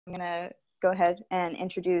I'm going to go ahead and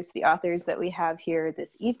introduce the authors that we have here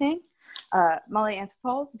this evening. Molly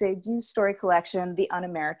Antopol's debut story collection, The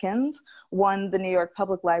Un-Americans, won the New York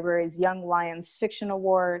Public Library's Young Lions Fiction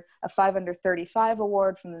Award, a 5 Under 35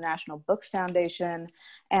 award from the National Book Foundation,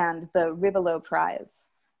 and the Ribelot Prize.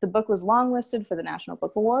 The book was longlisted for the National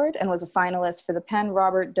Book Award and was a finalist for the Penn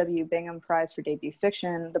Robert W. Bingham Prize for Debut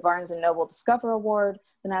Fiction, the Barnes & Noble Discover Award,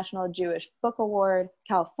 the National Jewish Book Award,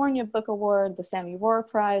 California Book Award, the Sammy Rohr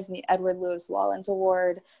Prize, and the Edward Lewis Walland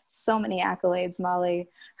Award. So many accolades, Molly.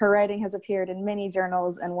 Her writing has appeared in many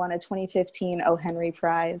journals and won a 2015 O. Henry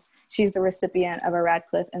Prize. She's the recipient of a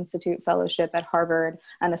Radcliffe Institute Fellowship at Harvard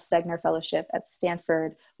and a Stegner Fellowship at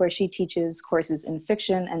Stanford, where she teaches courses in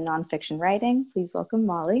fiction and nonfiction writing. Please welcome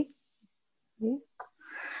Molly.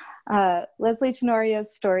 Lysley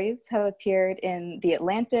Tenorio's stories have appeared in The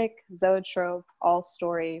Atlantic, Zoetrope, All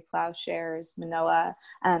Story, Plowshares, Manoa,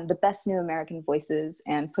 and the Best New American Voices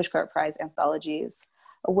and Pushcart Prize anthologies.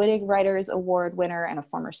 A Whittig Writers Award winner and a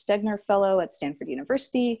former Stegner Fellow at Stanford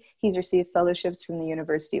University, he's received fellowships from the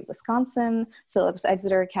University of Wisconsin, Phillips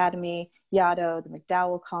Exeter Academy, Yaddo, the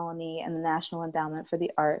McDowell Colony, and the National Endowment for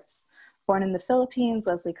the Arts. Born in the Philippines,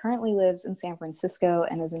 Lysley currently lives in San Francisco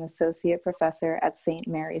and is an associate professor at St.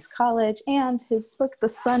 Mary's College. And his book, The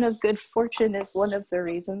Son of Good Fortune, is one of the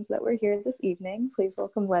reasons that we're here this evening. Please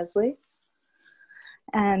welcome Lysley.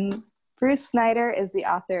 And Bruce Snider is the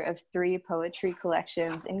author of 3 poetry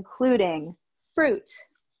collections, including Fruit,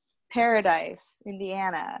 Paradise,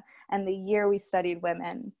 Indiana, and The Year We Studied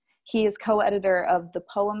Women. He is co-editor of The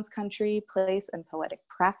Poems Country, Place, and Poetic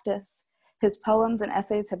Practice. His poems and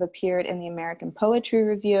essays have appeared in the American Poetry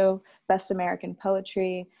Review, Best American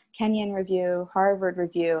Poetry, Kenyon Review, Harvard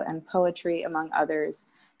Review, and Poetry, among others.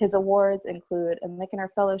 His awards include a Michener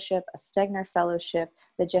Fellowship, a Stegner Fellowship,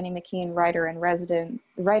 the Jenny McKean Writer in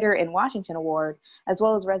Washington Award, as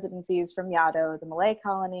well as residencies from Yaddo, the Malay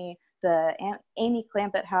Colony, the Amy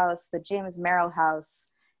Clampett House, the James Merrill House,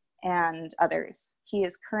 and others. He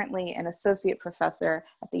is currently an associate professor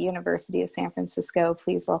at the University of San Francisco.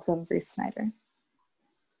 Please welcome Bruce Snider.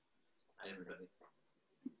 Hi, everybody.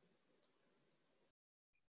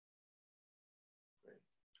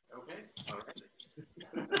 Okay, all right.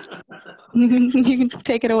 You can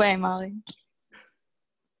take it away, Molly.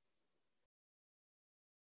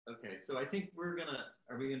 Okay, so I think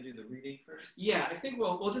are we gonna do the reading first? Yeah, I think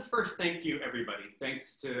we'll just first thank you, everybody.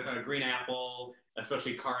 Thanks to Green Apple,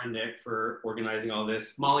 especially Cara and Nick for organizing all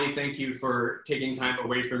this. Molly, thank you for taking time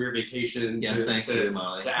away from your vacation Thank you,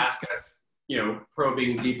 Molly. To ask us,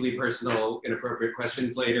 probing, deeply personal, inappropriate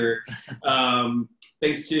questions later.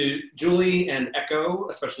 Thanks to Julie and Echo,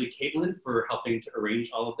 especially Caitlin, for helping to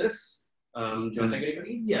arrange all of this. Do you want to thank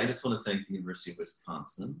anybody? Yeah, I just want to thank the University of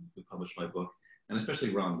Wisconsin, who published my book, and especially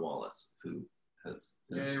Ron Wallace, who has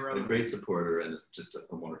been a great supporter and is just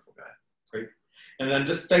a wonderful guy. Great. And then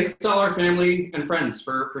just thanks to all our family and friends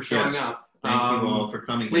for showing up. Thank you all for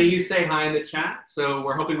coming. Please say hi in the chat. So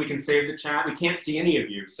we're hoping we can save the chat. We can't see any of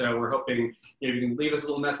you, so we're hoping you can leave us a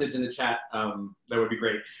little message in the chat. That would be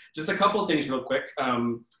great. Just a couple of things real quick.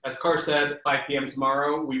 As Carr said, 5 p.m.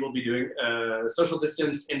 tomorrow, we will be doing a social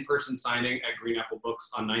distance in-person signing at Green Apple Books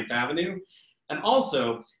on 9th Avenue. And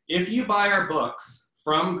also, if you buy our books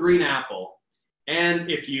from Green Apple, and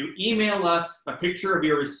if you email us a picture of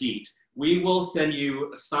your receipt, we will send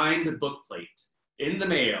you a signed book plate in the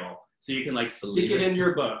mail, so you can stick it in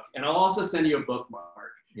your book. And I'll also send you a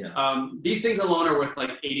bookmark. Yeah. These things alone are worth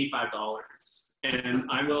 $85, and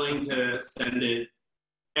I'm willing to send it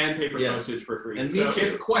and pay for postage for free. And so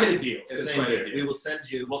it's quite a deal. It's quite a deal. We will send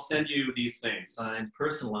you. We'll send you these things. Signed,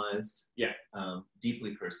 personalized. Yeah.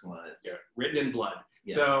 Deeply personalized. Yeah. Written in blood.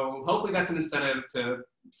 Yeah. So hopefully that's an incentive to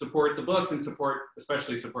support the books and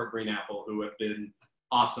especially support Green Apple, who have been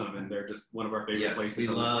awesome, and they're just one of our favorite places. We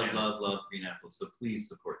love Green Apple, so please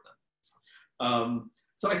support them.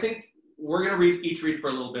 So I think we're going to each read for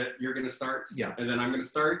a little bit. You're going to start, yeah, and then I'm going to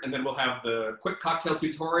start, and then we'll have the quick cocktail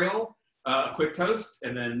tutorial, a quick toast,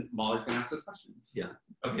 and then Molly's going to ask us questions. Yeah.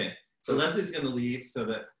 Okay. So Leslie's going to leave so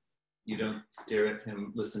that you don't stare at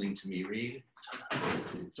him listening to me read.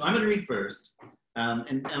 So I'm going to read first.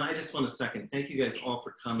 And I just want to second, thank you guys all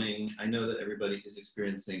for coming. I know that everybody is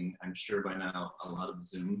experiencing, I'm sure by now, a lot of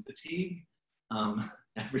Zoom fatigue.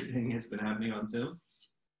 Everything has been happening on Zoom.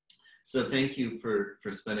 So thank you for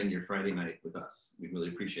spending your Friday night with us. We really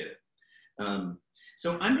appreciate it.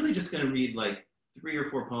 So I'm really just going to read 3 or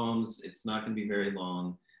 4 poems. It's not going to be very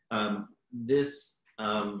long. This,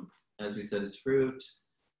 as we said, is Fruit.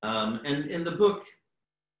 And in the book,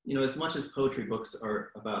 as much as poetry books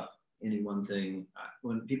are about any one thing,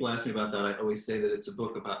 when people ask me about that, I always say that it's a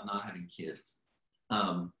book about not having kids.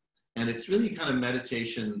 And it's really kind of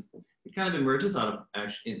meditation. It kind of emerges out of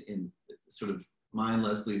actually in sort of mine,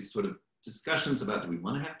 Leslie's sort of discussions about, do we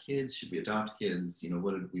want to have kids? Should we adopt kids? You know,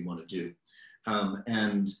 what do we want to do?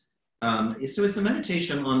 So it's a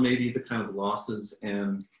meditation on maybe the kind of losses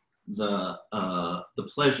and the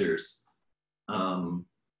pleasures of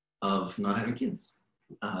not having kids.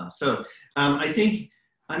 I think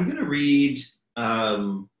I'm going to read,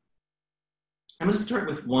 I'm going to start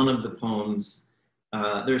with one of the poems.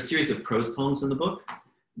 There are a series of prose poems in the book.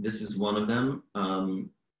 This is one of them.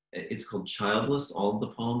 It's called Childless. All of the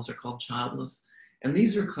poems are called Childless. And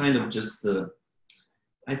these are kind of just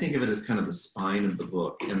I think of it as kind of the spine of the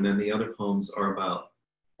book. And then the other poems are about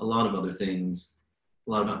a lot of other things,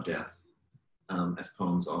 a lot about death, as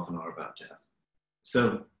poems often are about death.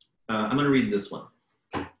 So I'm going to read this one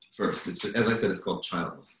first. It's just, as I said, it's called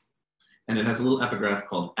Childless. And it has a little epigraph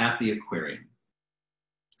called At the Aquarium.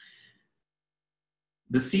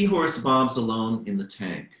 The seahorse bobs alone in the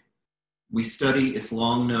tank. We study its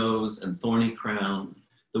long nose and thorny crown,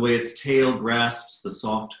 the way its tail grasps the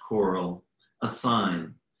soft coral, a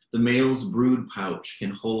sign the male's brood pouch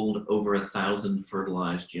can hold over 1,000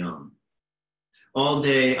 fertilized young. All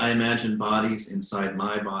day I imagine bodies inside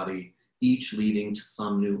my body, each leading to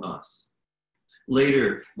some new us.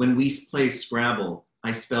 Later, when we play Scrabble,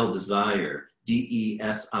 I spell desire,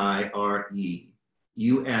 D-E-S-I-R-E.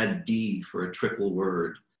 You add D for a triple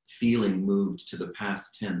word, feeling moved to the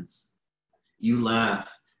past tense. You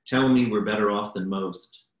laugh, tell me we're better off than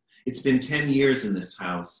most. It's been 10 years in this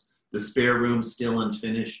house, the spare room still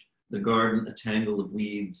unfinished, the garden a tangle of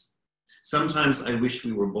weeds. Sometimes I wish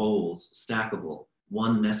we were bowls, stackable,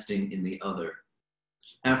 one nesting in the other.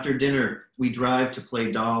 After dinner, we drive to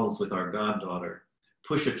play dolls with our goddaughter,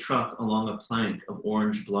 push a truck along a plank of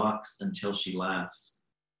orange blocks until she laughs.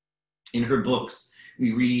 In her books,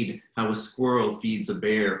 we read how a squirrel feeds a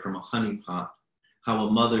bear from a honey pot, how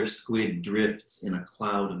a mother squid drifts in a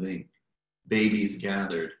cloud of ink, babies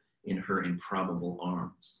gathered in her improbable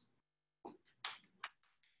arms.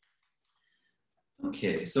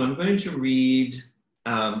 Okay, so I'm going to read,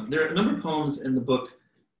 there are a number of poems in the book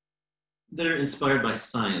that are inspired by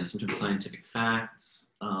science, in terms of scientific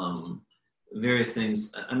facts, various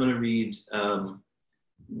things. I'm going to read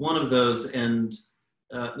one of those, and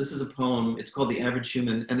this is a poem, it's called The Average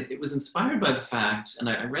Human, and it was inspired by the fact, and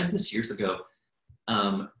I read this years ago,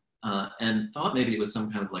 and thought maybe it was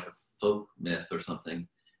some kind of like a folk myth or something,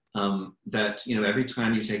 that, you know, every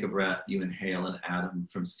time you take a breath, you inhale an atom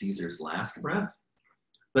from Caesar's last breath.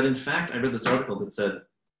 But in fact, I read this article that said,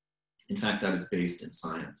 in fact, that is based in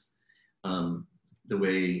science. The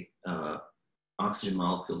way oxygen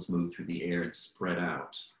molecules move through the air and spread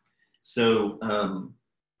out. So I'm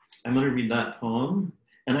going to read that poem.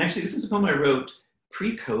 And actually, this is a poem I wrote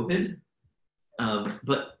pre-COVID,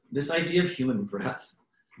 but this idea of human breath,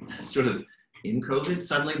 sort of in COVID,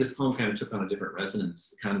 suddenly this poem kind of took on a different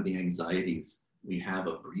resonance, kind of the anxieties we have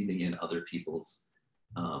of breathing in other people's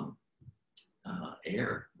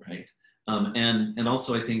air, right? And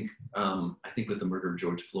also I think with the murder of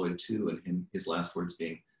George Floyd too, and his last words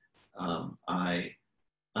being, I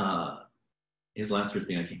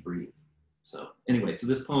can't breathe. So anyway, so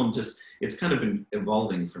this poem it's kind of been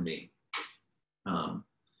evolving for me.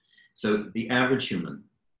 So The Average Human.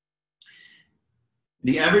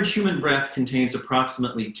 The average human breath contains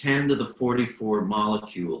approximately 10 to the 44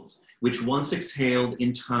 molecules, which once exhaled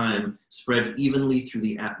in time spread evenly through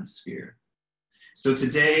the atmosphere. So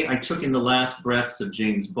today I took in the last breaths of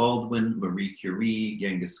James Baldwin, Marie Curie,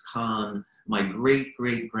 Genghis Khan, my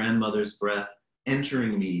great-great-grandmother's breath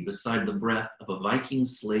entering me beside the breath of a Viking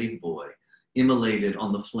slave boy immolated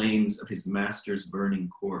on the flames of his master's burning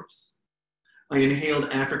corpse. I inhaled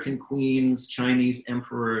African queens, Chinese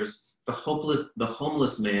emperors, the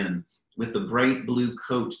homeless man with the bright blue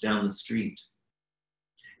coat down the street.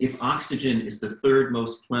 If oxygen is the third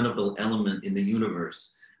most plentiful element in the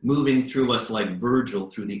universe, moving through us like Virgil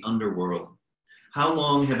through the underworld, how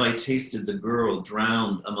long have I tasted the girl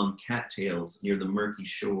drowned among cattails near the murky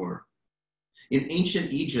shore? In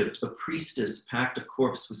ancient Egypt, a priestess packed a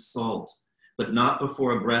corpse with salt, but not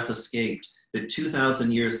before a breath escaped that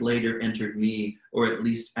 2,000 years later entered me, or at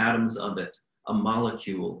least atoms of it, a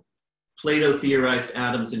molecule. Plato theorized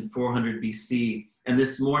atoms in 400 BC, and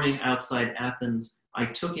this morning outside Athens, I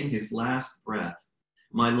took in his last breath,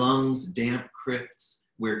 my lungs damp crypts,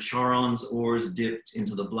 where Charon's oars dipped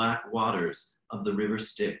into the black waters of the river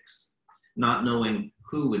Styx, not knowing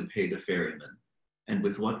who would pay the ferryman, and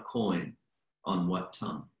with what coin, on what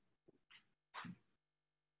tongue.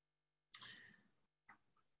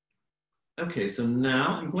 Okay, so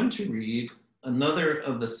now I'm going to read another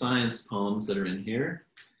of the science poems that are in here.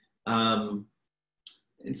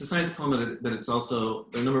 It's a science poem, but it's also,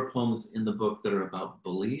 there are a number of poems in the book that are about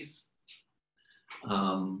bullies.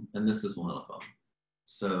 And this is one of them.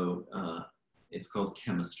 So it's called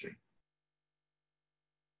Chemistry.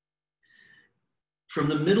 From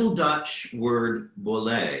the Middle Dutch word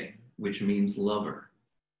bolle, which means lover,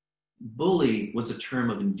 bully was a term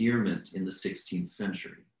of endearment in the 16th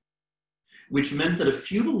century, which meant that a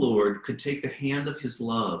feudal lord could take the hand of his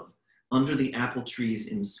love under the apple trees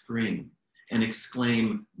in spring and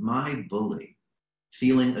exclaim, "My bully,"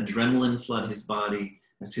 feeling adrenaline flood his body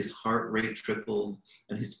as his heart rate tripled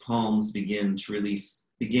and his palms began to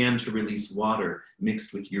release water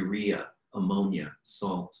mixed with urea, ammonia,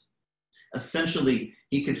 salt. Essentially,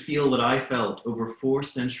 he could feel what I felt over 4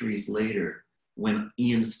 centuries later when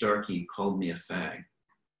Ian Starkey called me a fag.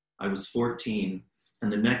 I was 14,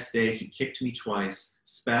 and the next day he kicked me twice,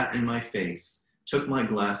 spat in my face, took my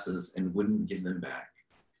glasses, and wouldn't give them back.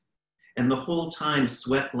 And the whole time,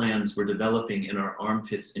 sweat glands were developing in our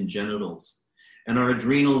armpits and genitals, and our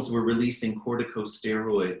adrenals were releasing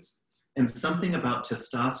corticosteroids, and something about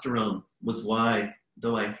testosterone was why,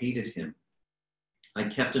 though I hated him, I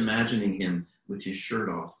kept imagining him with his shirt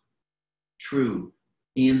off. True,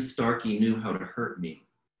 Ian Starkey knew how to hurt me,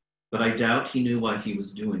 but I doubt he knew why he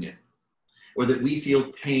was doing it, or that we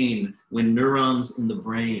feel pain when neurons in the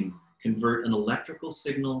brain convert an electrical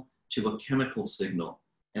signal to a chemical signal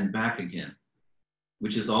and back again,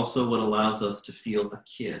 which is also what allows us to feel a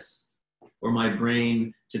kiss, or my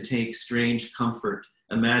brain to take strange comfort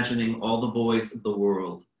imagining all the boys of the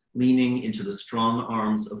world leaning into the strong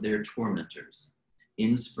arms of their tormentors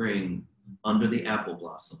in spring under the apple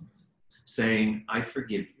blossoms, saying, "I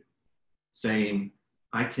forgive you," saying,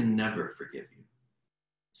 "I can never forgive you,"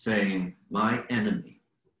 saying, "My enemy,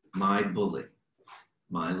 my bully,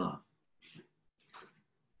 my love."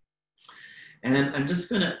 And I'm just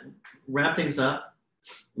gonna wrap things up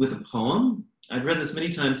with a poem. I've read this many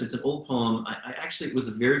times. It's an old poem. It was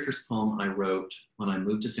the very first poem I wrote when I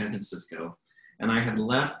moved to San Francisco. And I had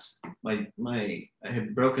left I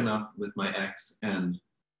had broken up with my ex, and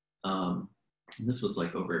this was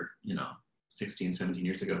like over, 16, 17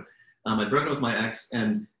 years ago. I'd broken up with my ex,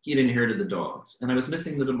 and he had inherited the dogs. And I was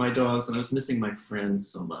missing my dogs, and I was missing my friends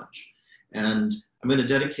so much. And I'm going to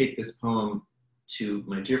dedicate this poem to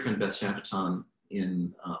my dear friend Beth Chapiton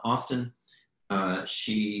in Austin.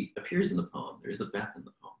 She appears in the poem. There is a Beth in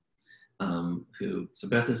the poem. So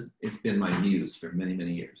Beth has been my muse for many,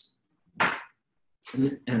 many years.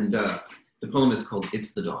 And the poem is called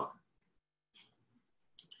 "It's the Dog."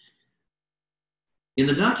 In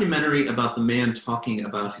the documentary about the man talking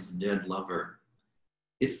about his dead lover,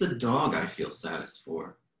 it's the dog I feel saddest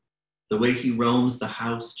for. The way he roams the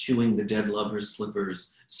house, chewing the dead lover's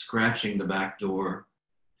slippers, scratching the back door.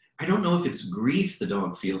 I don't know if it's grief the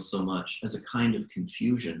dog feels so much as a kind of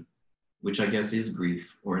confusion, which I guess is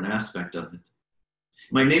grief or an aspect of it.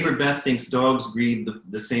 My neighbor Beth thinks dogs grieve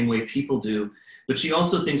the same way people do, but she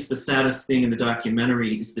also thinks the saddest thing in the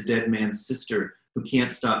documentary is the dead man's sister who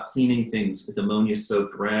can't stop cleaning things with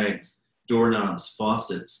ammonia-soaked rags, doorknobs,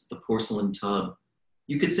 faucets, the porcelain tub.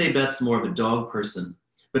 You could say Beth's more of a dog person,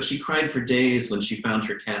 but she cried for days when she found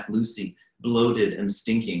her cat Lucy bloated and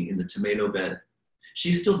stinking in the tomato bed.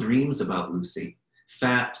 She still dreams about Lucy,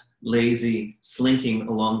 fat, lazy, slinking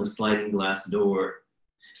along the sliding glass door.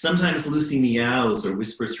 Sometimes Lucy meows or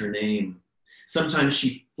whispers her name. Sometimes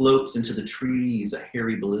she floats into the trees, a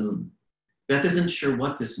hairy balloon. Beth isn't sure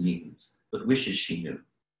what this means, but wishes she knew.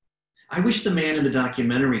 I wish the man in the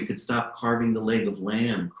documentary could stop carving the leg of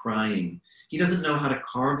lamb, crying. He doesn't know how to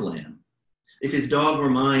carve lamb. If his dog were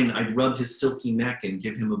mine, I'd rub his silky neck and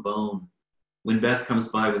give him a bone. When Beth comes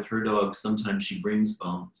by with her dog, sometimes she brings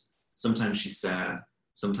bones. Sometimes she's sad.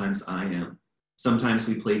 Sometimes I am. Sometimes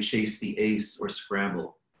we play Chase the Ace or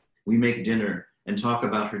Scrabble. We make dinner and talk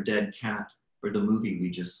about her dead cat or the movie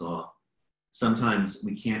we just saw. Sometimes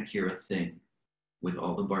we can't hear a thing with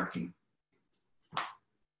all the barking.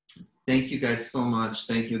 Thank you guys so much.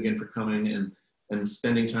 Thank you again for coming and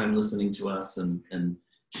spending time listening to us and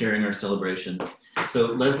sharing our celebration. So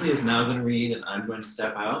Lysley is now going to read, and I'm going to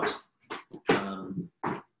step out.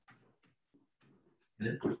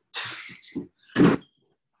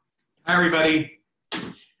 Hi, everybody.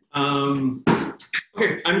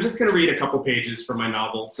 Okay, I'm just going to read a couple pages from my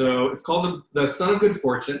novel. So it's called The Son of Good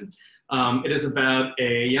Fortune. It is about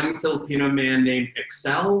a young Filipino man named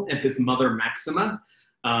Excel and his mother Maxima.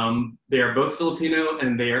 They are both Filipino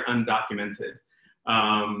and they are undocumented.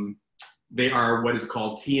 They are what is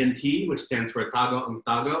called TNT, which stands for Tago ang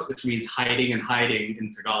Tago, which means hiding and hiding in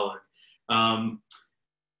Tagalog.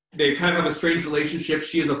 they kind of have a strange relationship.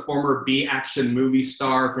 She is a former B-action movie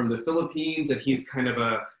star from the Philippines, and he's kind of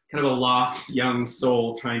a lost young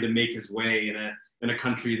soul trying to make his way in a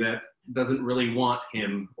country that doesn't really want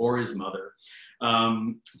him or his mother.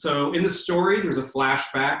 So in the story, there's a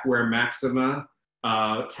flashback where Maxima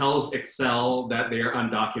tells Excel that they are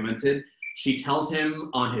undocumented. She tells him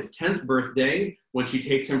on his 10th birthday, when she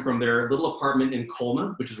takes him from their little apartment in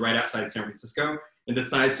Colma, which is right outside San Francisco, and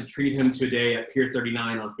decides to treat him to a day at Pier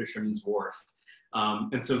 39 on Fisherman's Wharf.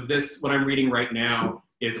 And so what I'm reading right now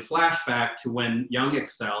is a flashback to when young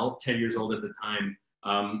Excel, 10 years old at the time,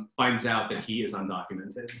 finds out that he is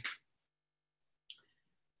undocumented.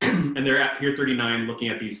 And they're at Pier 39 looking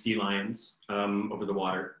at these sea lions over the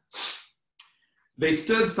water. They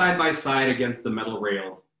stood side by side against the metal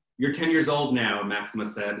rail. You're 10 years old now, Maxima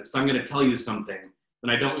said, so I'm going to tell you something.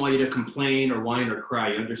 And I don't want you to complain or whine or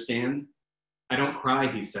cry, you understand? I don't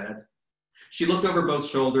cry, he said. She looked over both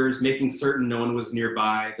shoulders, making certain no one was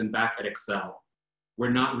nearby, then back at Excel.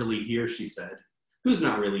 We're not really here, she said. Who's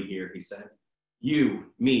not really here, he said. You,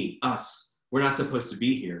 me, us. We're not supposed to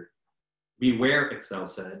be here. Beware, Excel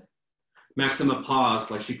said. Maxima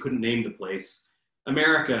paused like she couldn't name the place.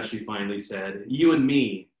 America, she finally said. You and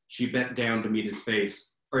me. She bent down to meet his face.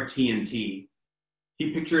 Or TNT.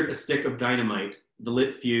 He pictured a stick of dynamite, the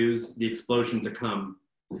lit fuse, the explosion to come.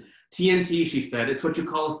 TNT, she said, it's what you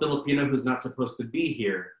call a Filipino who's not supposed to be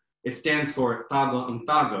here. It stands for Tago ang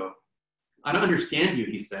Tago. I don't understand you,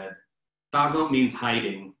 he said. Tago means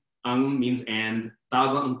hiding. Ang means and.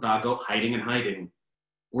 Tago ang Tago, hiding and hiding.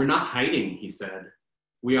 We're not hiding, he said.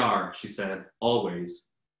 We are, she said, always.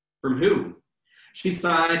 From who? She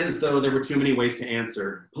sighed as though there were too many ways to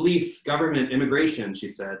answer. Police, government, immigration, she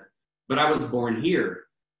said. But I was born here.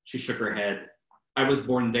 She shook her head. I was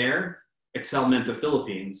born there? Excel meant the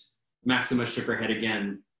Philippines. Maxima shook her head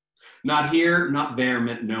again. Not here, not there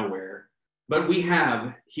meant nowhere. But we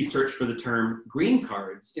have, he searched for the term, green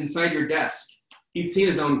cards inside your desk. He'd seen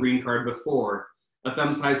his own green card before. A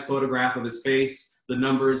thumb-sized photograph of his face, the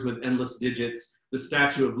numbers with endless digits, the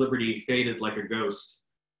Statue of Liberty faded like a ghost.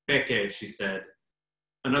 Peke, she said.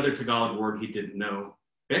 Another Tagalog word he didn't know.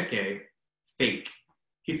 Peke, fake.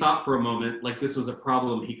 He thought for a moment like this was a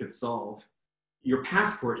problem he could solve. Your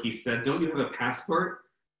passport, he said. Don't you have a passport?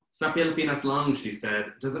 Sa Pilipinas lang, she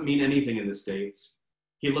said. Doesn't mean anything in the States.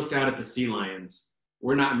 He looked out at the sea lions.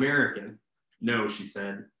 We're not American. No, she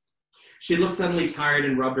said. She looked suddenly tired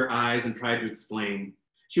and rubbed her eyes and tried to explain.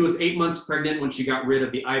 She was 8 months pregnant when she got rid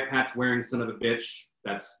of the eye patch wearing son of a bitch,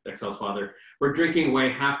 that's Excel's father, for drinking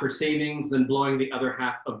away half her savings, then blowing the other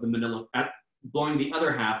half on the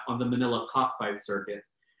Manila cockfight circuit.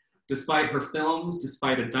 Despite her films,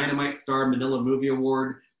 despite a Dynamite Star Manila Movie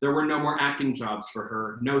Award, there were no more acting jobs for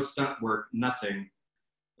her, no stunt work, nothing.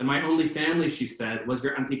 And my only family, she said, was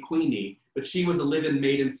your Auntie Queenie, but she was a live-in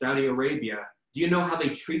maid in Saudi Arabia. Do you know how they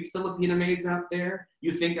treat Filipina maids out there?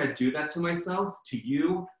 You think I'd do that to myself? To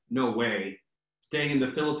you? No way. Staying in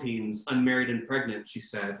the Philippines, unmarried and pregnant, she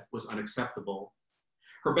said, was unacceptable.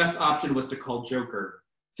 Her best option was to call Joker.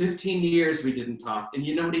 15 years we didn't talk, and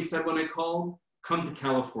you know what he said when I called? Come to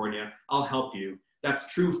California, I'll help you.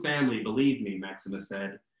 That's true family, believe me, Maxima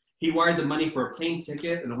said. He wired the money for a plane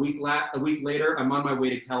ticket, and a week later, I'm on my way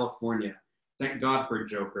to California. Thank God for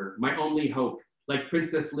Joker, my only hope, like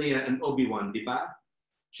Princess Leia and Obi-Wan, diba?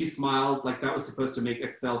 She smiled like that was supposed to make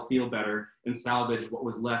Excel feel better and salvage what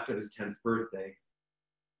was left of his 10th birthday.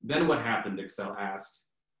 Then what happened, Excel asked.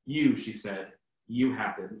 You, she said, you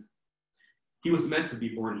happened. He was meant to be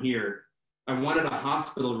born here. I wanted a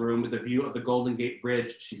hospital room with a view of the Golden Gate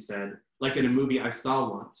Bridge, she said, like in a movie I saw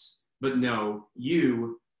once. But no,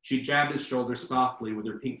 you, she jabbed his shoulder softly with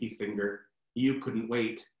her pinky finger. You couldn't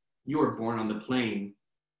wait. You were born on the plane.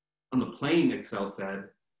 On the plane, Excel said,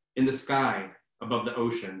 in the sky, above the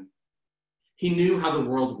ocean. He knew how the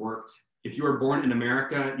world worked. If you were born in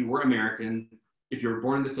America, you were American. If you were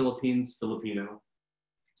born in the Philippines, Filipino.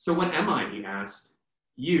 So what am I, he asked.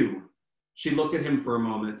 You. She looked at him for a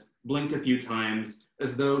moment, blinked a few times,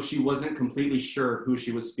 as though she wasn't completely sure who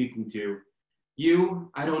she was speaking to. You,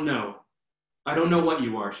 I don't know. I don't know what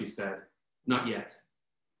you are, she said. Not yet.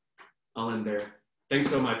 I'll end there. Thanks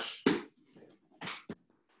so much.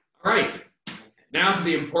 All right, now to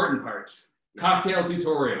the important part. Cocktail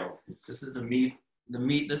tutorial. This is the meat.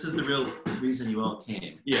 This is the real reason you all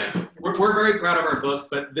came. Yeah, we're very proud of our books,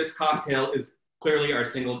 but this cocktail is clearly our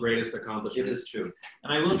single greatest accomplishment. It is true.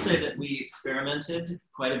 And I will say that we experimented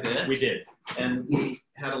quite a bit. We did. And we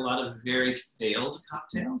had a lot of very failed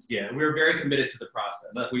cocktails. Yeah, we were very committed to the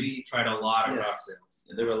process. But we tried a lot of cocktails.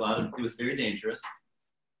 There were a lot of, it was very dangerous.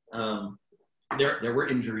 There were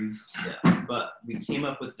injuries. Yeah, but we came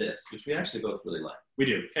up with this, which we actually both really like. We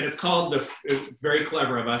do, and it's called it's very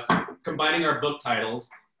clever of us combining our book titles.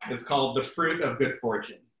 It's called The Fruit of Good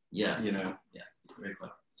Fortune. Yes. You know. Yes, it's very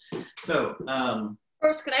clever. So.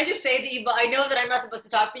 First, can I just say that I know that I'm not supposed to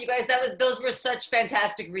talk, but you guys, those were such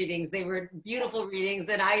fantastic readings. They were beautiful readings,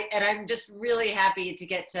 and I'm just really happy to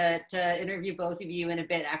get to interview both of you in a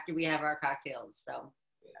bit after we have our cocktails. So.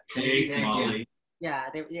 Thanks, Molly. Yeah,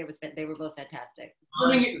 they were both fantastic.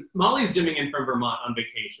 Molly's zooming in from Vermont on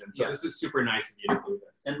vacation, so this is super nice of you to do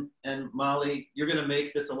this. And Molly, you're going to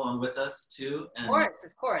make this along with us too. And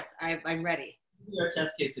of course, I'm ready. Our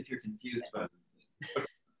test case if you're confused about it. Okay.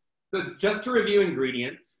 So just to review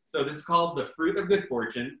ingredients, so this is called The Fruit of Good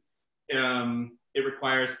Fortune. It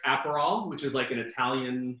requires Aperol, which is like an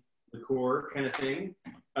Italian liqueur kind of thing,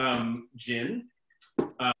 gin.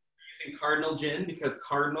 Cardinal gin because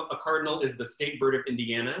a cardinal is the state bird of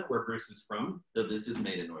Indiana, where Bruce is from. Though this is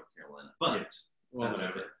made in North Carolina, but whatever.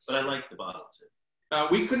 Okay. But I like the bottle too.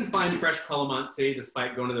 We couldn't find fresh calamansi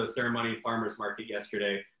despite going to the Ceremony Farmers Market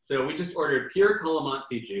yesterday, so we just ordered pure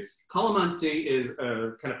calamansi juice. Calamansi is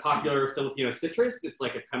a kind of popular Filipino citrus. It's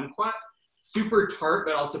like a kumquat, super tart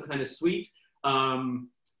but also kind of sweet.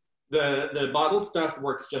 The bottled stuff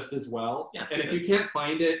works just as well. Yeah, and if you can't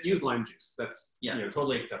find it, use lime juice. That's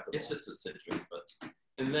totally acceptable. It's just a citrus, but.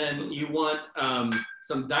 And then you want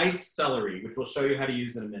some diced celery, which we'll show you how to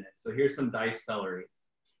use in a minute. So here's some diced celery,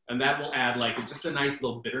 and that will add like just a nice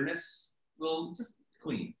little bitterness. Well, just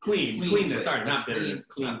cleanness. Sorry, not bitterness.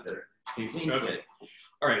 Clean. Okay.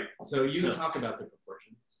 All right. So you talk about the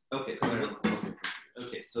proportions. Okay.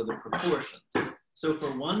 So the proportions. So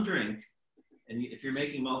for one drink. And if you're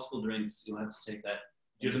making multiple drinks, you'll have to take that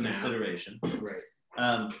into consideration. Right.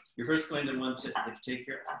 You're first going to want to take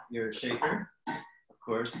your shaker, of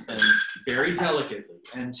course, and very delicately,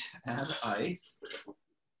 and add ice.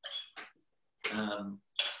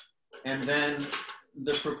 And then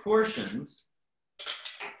the proportions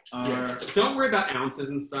are. Don't worry about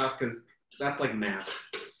ounces and stuff because that's like math.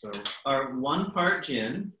 So are 1 part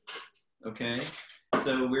gin, okay.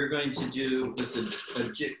 So we're going to do just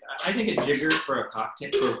I think a jigger for a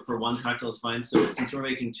cocktail, for one cocktail is fine. So since we're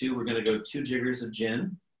making 2, we're going to go 2 jiggers of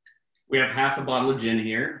gin. We have half a bottle of gin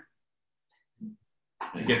here.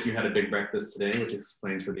 I guess you had a big breakfast today, which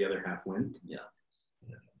explains where the other half went. Yeah.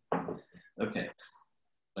 Okay.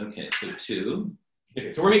 Okay, so 2.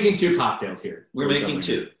 Okay, so we're making 2 cocktails here. We're making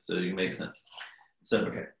 2, so you make sense. So,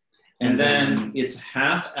 okay. And then it's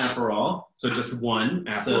half Aperol. So just 1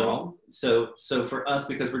 Aperol. So for us,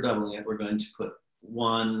 because we're doubling it, we're going to put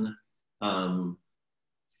 1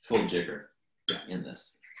 full jigger in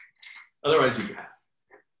this. Otherwise, you have.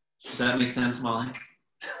 Does that make sense, Molly?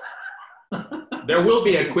 There will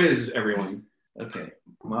be a quiz, everyone. Okay.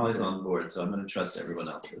 Molly's on board, so I'm going to trust everyone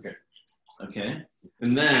else. Okay.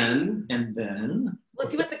 And then. Let's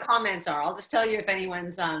see what the comments are. I'll just tell you if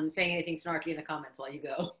anyone's saying anything snarky in the comments while you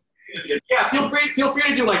go. Yeah, feel free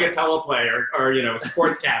to do like a teleplay or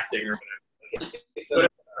sports casting or whatever.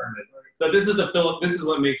 So this is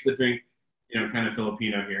what makes the drink kind of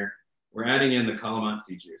Filipino here. We're adding in the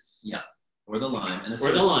calamansi juice. Yeah, or the lime. And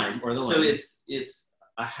or the lime. So it's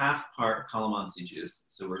a half part calamansi juice.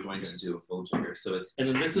 So we're going to do a full jigger. So it's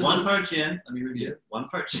 1 part gin. Let me review. 1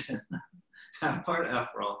 part gin, half part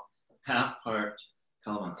Aperol, half part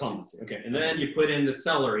calamansi. Okay, and then you put in the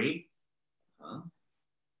celery.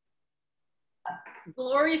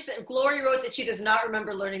 Glory wrote that she does not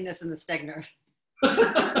remember learning this in the Stegner.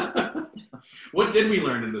 What did we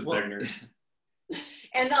learn in the Stegner?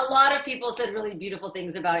 And a lot of people said really beautiful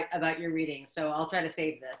things about your reading. So I'll try to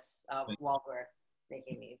save this while we're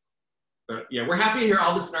making these. But yeah, we're happy to hear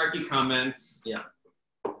all the snarky comments. Yeah.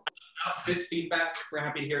 Outfit feedback, we're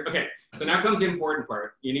happy to hear. Okay, so now comes the important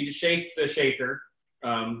part. You need to shake the shaker.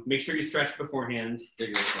 Make sure you stretch beforehand.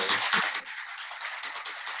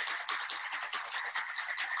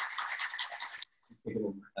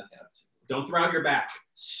 Don't throw out your back.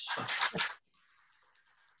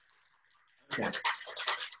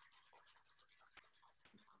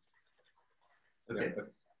 Okay.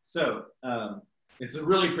 So it's a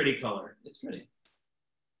really pretty color. It's pretty.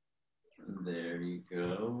 There you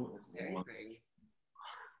go. Very pretty.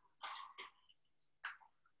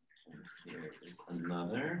 Here is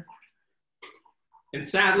another. And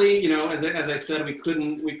sadly, as I said, we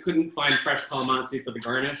couldn't find fresh calamansi for the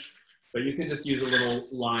garnish, but you can just use a little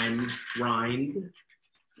lime rind.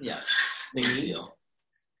 Yeah. Thingy.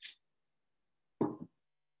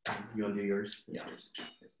 You want to do yours? Yeah.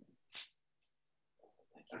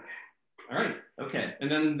 Okay. All right. Okay. And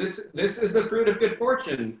then this is the fruit of good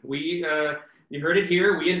fortune. We You heard it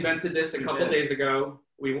here. We invented this a couple days ago.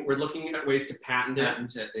 We're looking at ways to patent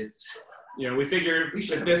it. It's, you know, we figured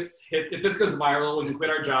if this goes viral, we can quit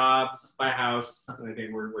our jobs, buy a house, and I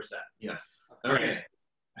think we're set. yes. Okay.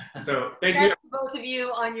 So thank you. Thanks to both of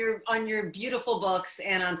you on your beautiful books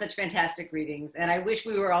and on such fantastic readings. And I wish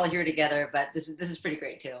we were all here together, but this is pretty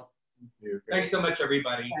great too. Thanks so much,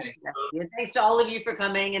 everybody. Yes, thanks to all of you for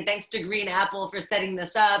coming, and thanks to Green Apple for setting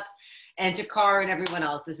this up, and to Carr and everyone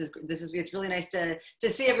else. It's really nice to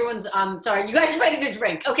see everyone's. Sorry, you guys are ready to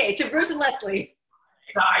drink. Okay, to Bruce and Lysley.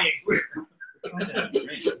 No.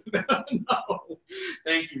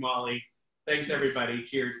 Thank you, Molly. Thanks, everybody.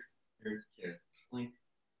 Cheers. Cheers. Cheers.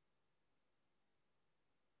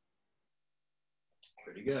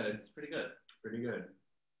 Pretty good. It's pretty good. Pretty good.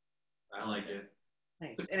 I like it.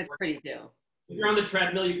 Nice, and it's pretty too. If you're on the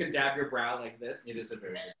treadmill, you can dab your brow like this. It is a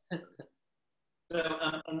very good. So,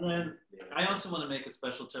 and then I also want to make a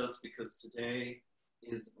special toast because today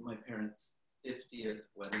is my parents' 50th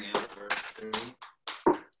wedding anniversary.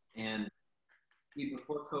 And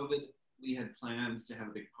before COVID, we had plans to have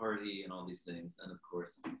a big party and all these things. And of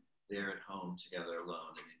course, they're at home together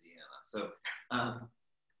alone in Indiana. So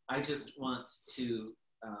I just want to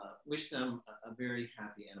wish them a very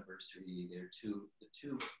happy anniversary. They're the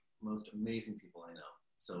two most amazing people I know.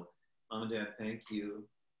 So Mom and Dad, thank you.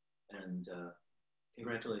 And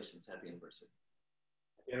congratulations. Happy anniversary.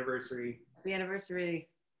 Happy anniversary. Happy anniversary.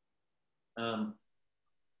 I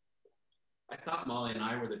thought Molly and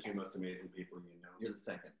I were the two most amazing people you know. You're the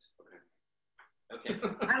second. Okay.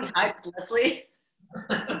 I'm tied to Lysley.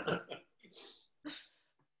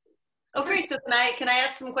 Oh, great. So can I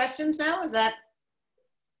ask some questions now? Is that?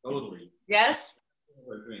 Totally. Yes?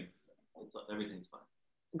 Or drinks. Everything's fine.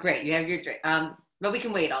 Great. You have your drink. But we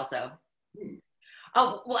can wait also.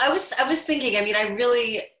 Oh, well, I was thinking, I mean, I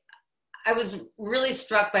was really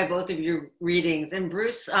struck by both of your readings. And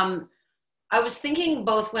Bruce, I was thinking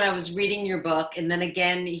both when I was reading your book and then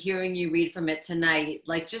again hearing you read from it tonight,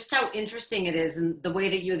 like just how interesting it is and the way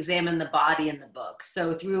that you examine the body in the book.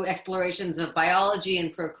 So through explorations of biology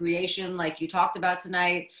and procreation, like you talked about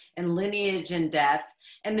tonight, and lineage and death,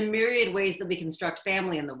 and the myriad ways that we construct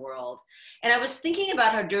family in the world. And I was thinking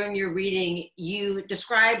about how during your reading, you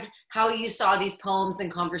described how you saw these poems in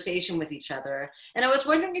conversation with each other. And I was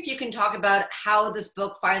wondering if you can talk about how this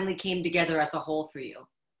book finally came together as a whole for you.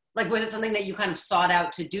 Like, was it something that you kind of sought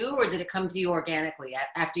out to do, or did it come to you organically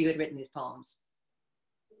after you had written these poems?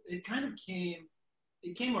 It kind of came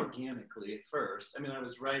organically at first. I mean, I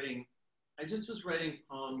just was writing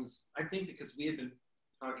poems, I think because we had been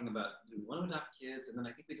talking about, do we want to adopt kids? And then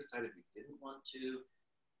I think we decided we didn't want to.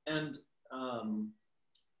 And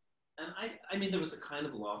I mean, there was a kind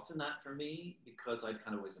of loss in that for me because I'd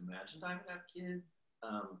kind of always imagined I would have kids.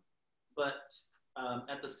 But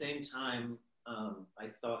at the same time,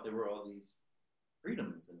 I thought there were all these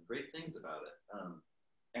freedoms and great things about it.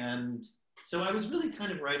 And so I was really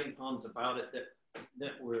kind of writing poems about it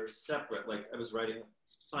that were separate. Like I was writing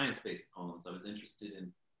science-based poems. I was interested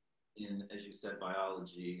in, as you said,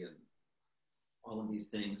 biology and all of these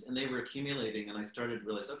things. And they were accumulating, and I started to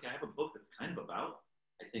realize, okay, I have a book that's kind of about,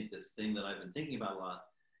 I think, this thing that I've been thinking about a lot.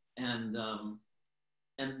 And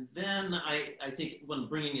then I think when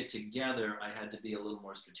bringing it together, I had to be a little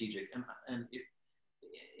more strategic. And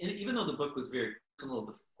even though the book was very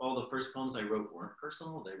personal, all the first poems I wrote weren't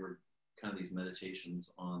personal. They were kind of these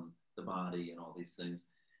meditations on the body and all these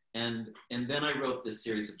things. And then I wrote this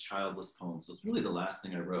series of childless poems. So it's really the last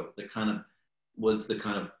thing I wrote that kind of was the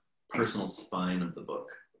kind of personal spine of the book.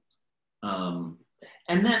 And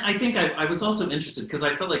then I think I was also interested because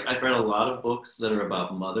I felt like I've read a lot of books that are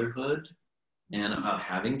about motherhood and about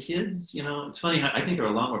having kids. You know, it's funny how I think there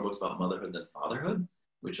are a lot more books about motherhood than fatherhood,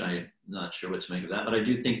 which I'm not sure what to make of that, but I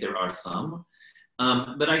do think there are some.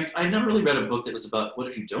 But I never really read a book that was about what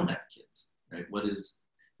if you don't have kids, right? What is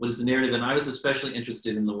the narrative? And I was especially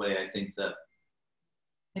interested in the way I think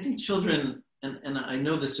children, and I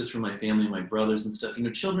know this just from my family, my brothers and stuff, you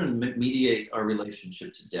know, children mediate our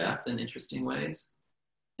relationship to death in interesting ways.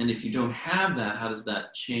 And if you don't have that, how does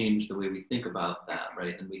that change the way we think about that,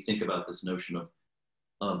 right? And we think about this notion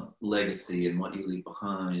of legacy and what you leave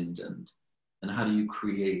behind and how do you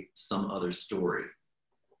create some other story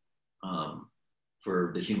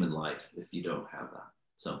for the human life if you don't have that.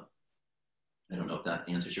 So I don't know if that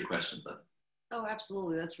answers your question, but. Oh,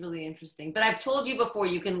 absolutely. That's really interesting. But I've told you before,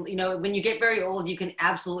 you can, you know, when you get very old, you can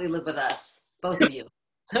absolutely live with us, both of you.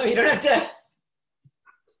 So you don't have to.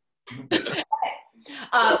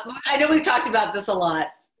 I know we've talked about this a lot.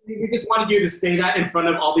 We just wanted you to say that in front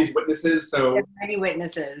of all these witnesses. So many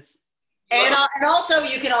witnesses. And also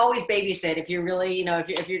you can always babysit if you're really, you know,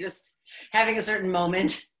 if you're just having a certain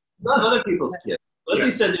moment. Not other people's kids.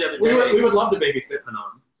 Leslie said the other day. We would love to babysit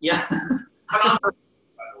Hanan. Yeah. Hanan, by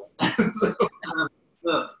the way. So,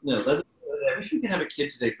 No. Leslie, I wish we could have a kid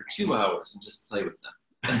today for 2 hours and just play with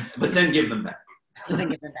them, but then give them back. And then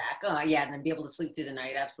give them back. Oh yeah, and then be able to sleep through the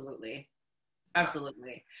night. Absolutely,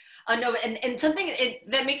 absolutely. No, and something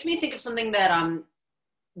that makes me think of something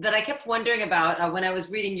that I kept wondering about when I was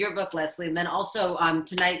reading your book, Lysley, and then also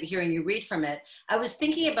tonight hearing you read from it. I was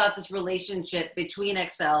thinking about this relationship between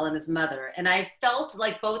Excel and his mother, and I felt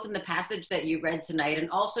like both in the passage that you read tonight and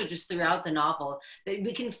also just throughout the novel that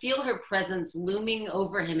we can feel her presence looming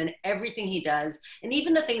over him in everything he does, and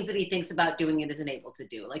even the things that he thinks about doing and isn't able to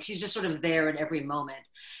do. Like she's just sort of there in every moment.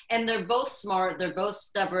 And they're both smart, they're both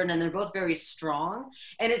stubborn, and they're both very strong.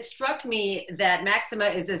 And it struck me that Maxima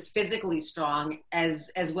is as physically strong as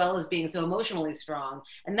well as being so emotionally strong.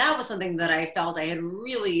 And that was something that I felt I had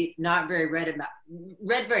really not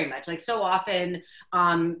read very much. Like so often,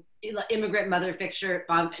 immigrant mother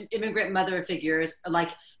figures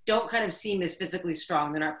like don't kind of seem as physically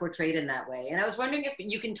strong. They're not portrayed in that way. And I was wondering if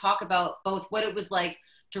you can talk about both what it was like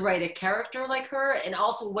to write a character like her and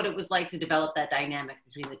also what it was like to develop that dynamic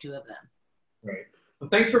between the two of them. right. Well,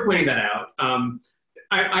 thanks for pointing that out.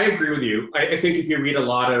 I agree with you. I think if you read a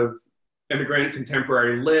lot of immigrant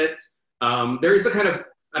contemporary lit, there is a kind of,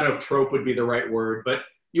 I don't know if trope would be the right word, but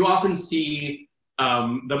you often see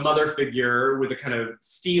the mother figure with a kind of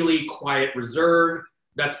steely, quiet reserve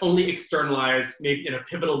that's only externalized maybe in a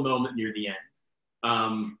pivotal moment near the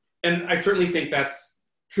end. And I certainly think that's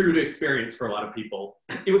true to experience for a lot of people.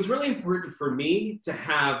 It was really important for me to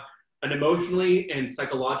have an emotionally and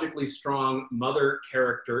psychologically strong mother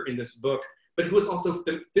character in this book, but who was also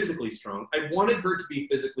physically strong. I wanted her to be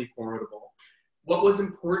physically formidable. What was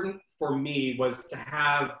important for me was to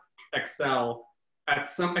have Excel at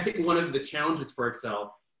some, I think one of the challenges for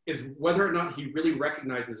Excel is whether or not he really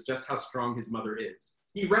recognizes just how strong his mother is.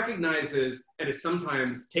 He recognizes and is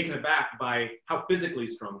sometimes taken aback by how physically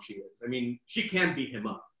strong she is. I mean, she can beat him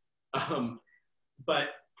up. But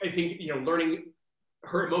I think, learning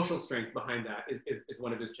her emotional strength behind that is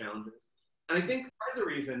one of his challenges. And I think part of the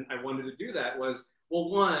reason I wanted to do that was, well,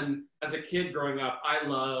 one, as a kid growing up, I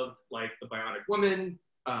loved like The Bionic Woman,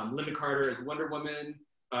 Linda Carter as Wonder Woman,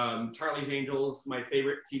 Charlie's Angels. My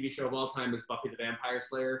favorite TV show of all time is Buffy the Vampire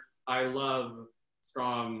Slayer. I love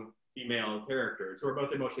strong female characters who are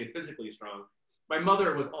both emotionally and physically strong. My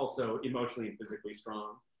mother was also emotionally and physically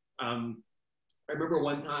strong. I remember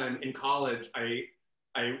one time in college, I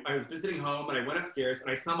was visiting home and I went upstairs and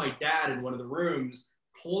I saw my dad in one of the rooms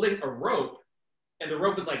holding a rope, and the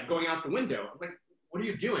rope was like going out the window. I'm like, what are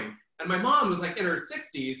you doing? And my mom was like in her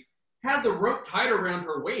 60s, had the rope tied around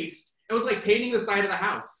her waist and was like painting the side of the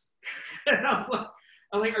house. And I was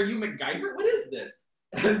like, are you MacGyver? What is this?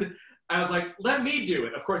 And I was like, let me do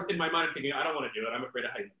it. Of course, in my mind, I'm thinking, I don't want to do it. I'm afraid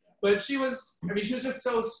of heights. But she was just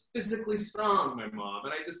so physically strong, my mom.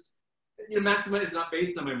 And I just, Maxima is not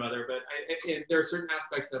based on my mother, but there are certain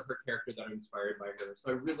aspects of her character that I'm inspired by her.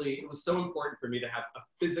 So it was so important for me to have a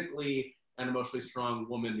physically and emotionally strong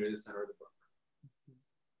woman near the center of the book.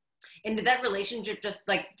 And did that relationship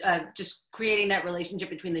just creating that relationship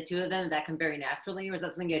between the two of them, that come very naturally, or is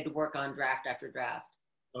that something you had to work on draft after draft?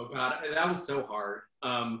 Oh God, that was so hard.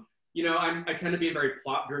 I tend to be a very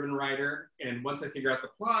plot-driven writer, and once I figure out the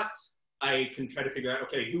plot, I can try to figure out,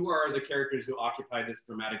 okay, who are the characters who occupy this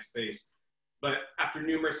dramatic space? But after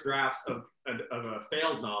numerous drafts of a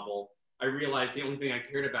failed novel, I realized the only thing I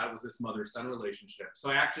cared about was this mother-son relationship.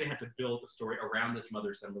 So I actually had to build a story around this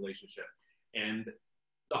mother-son relationship. And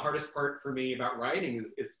the hardest part for me about writing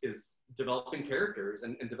is developing characters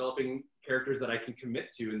and developing characters that I can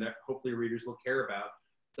commit to and that hopefully readers will care about.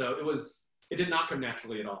 So it did not come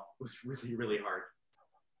naturally at all. It was really, really hard.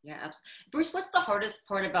 Yeah, absolutely. Bruce, what's the hardest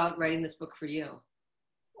part about writing this book for you?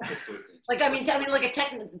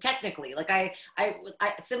 Technically, like I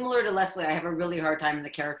similar to Lysley, I have a really hard time, and the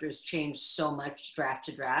characters change so much draft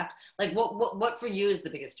to draft. Like, what for you is the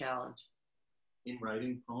biggest challenge? In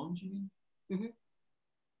writing poems, you mean? Mm-hmm.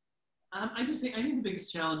 I think the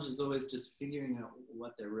biggest challenge is always just figuring out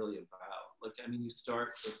what they're really about. Like, I mean, you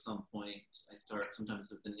start at some point. I start sometimes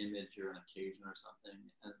with an image or an occasion or something,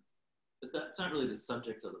 but that's not really the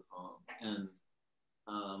subject of the poem. And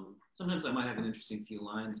sometimes I might have an interesting few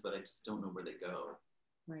lines, but I just don't know where they go.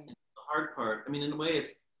 Right. And the hard part, I mean, in a way, I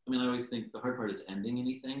always think the hard part is ending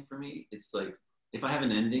anything for me. It's like, if I have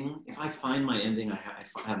an ending, if I find my ending, I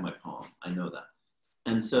have my poem. I know that.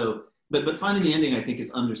 And so, but finding the ending, I think,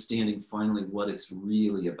 is understanding finally what it's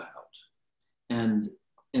really about. And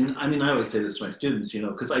I mean, I always say this to my students,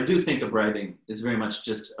 because I do think of writing is very much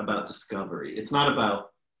just about discovery. It's not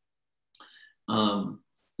about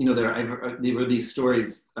you know, there were these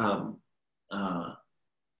stories. I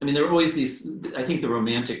mean, there were always these, I think the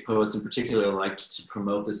Romantic poets in particular liked to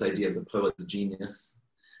promote this idea of the poet's genius,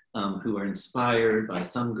 who are inspired by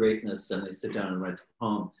some greatness and they sit down and write the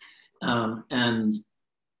poem. And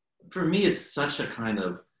for me, it's such a kind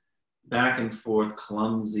of back and forth,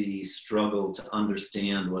 clumsy struggle to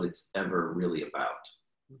understand what it's ever really about.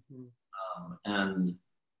 And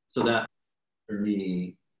so that, for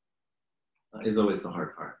me, is always the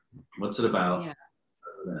hard part. What's it about? Yeah.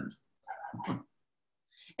 President.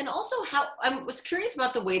 And also I was curious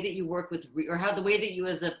about the way that you work with, or how the way that you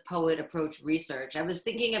as a poet approach research. I was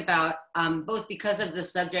thinking about, both because of the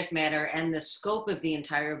subject matter and the scope of the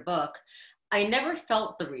entire book, I never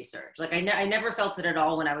felt the research. Like I never felt it at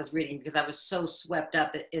all when I was reading, because I was so swept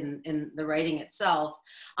up in the writing itself.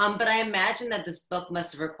 But I imagine that this book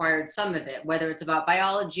must have required some of it, whether it's about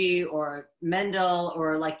biology or Mendel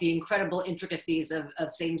or like the incredible intricacies of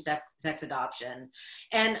same-sex adoption.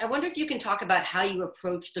 And I wonder if you can talk about how you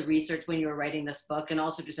approached the research when you were writing this book, and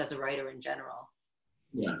also just as a writer in general.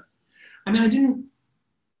 Yeah, I mean,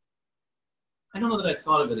 I don't know that I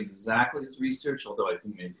thought of it exactly as research, although I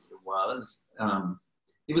think maybe it was.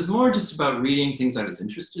 It was more just about reading things I was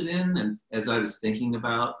interested in, and as I was thinking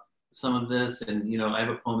about some of this, and you know, I have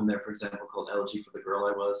a poem in there, for example, called "Elegy for the Girl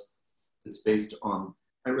I Was." It's based on,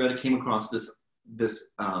 I came across this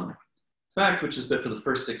fact, which is that for the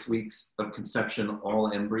first 6 weeks of conception,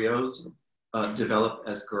 all embryos develop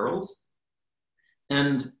as girls.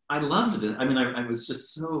 And I loved it. I mean, I was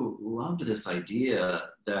just so loved this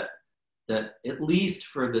idea that at least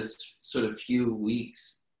for this sort of few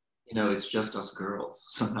weeks, you know, it's just us girls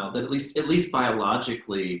somehow. That at least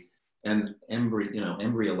biologically and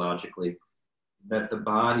embryologically, that the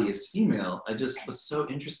body is female. I just was so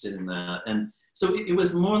interested in that, and so it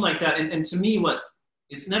was more like that. And to me,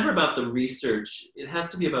 it's never about the research. It has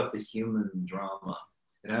to be about the human drama.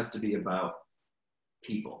 It has to be about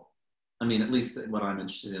people. I mean, at least what I'm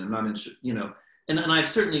interested in. I'm not interested, you know. And I've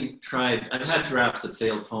certainly tried, I've had drafts of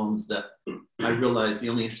failed poems that I realized the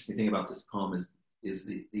only interesting thing about this poem is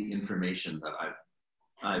the information that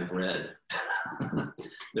I've read.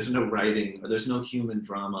 There's no writing, or there's no human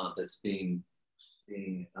drama that's being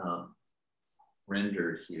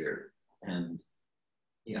rendered here. And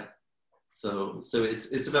yeah, so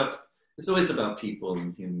it's always about people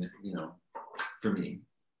and human, you know, for me,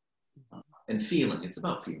 and feeling. It's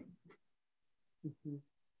about feeling. Mm-hmm.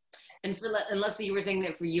 And Lysley, you were saying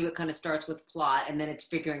that for you, it kind of starts with plot, and then it's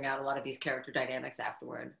figuring out a lot of these character dynamics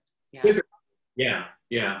afterward. Yeah.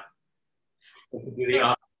 Yeah. It's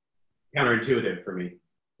the counterintuitive for me.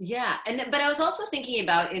 Yeah, but I was also thinking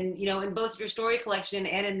about in both your story collection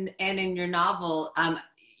and in your novel,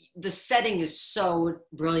 the setting is so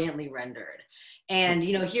brilliantly rendered. And,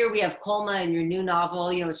 you know, here we have Colma in your new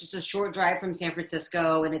novel, you know, it's just a short drive from San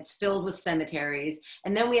Francisco and it's filled with cemeteries.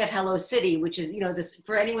 And then we have Hello City, which is, you know, this,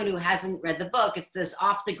 for anyone who hasn't read the book, it's this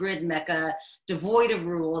off the grid Mecca, devoid of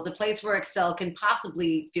rules, a place where Excel can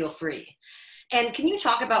possibly feel free. And can you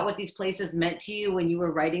talk about what these places meant to you when you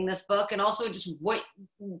were writing this book, and also just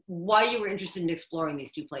why you were interested in exploring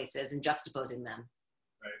these two places and juxtaposing them?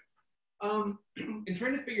 Right. In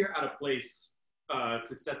trying to figure out a place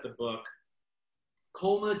to set the book,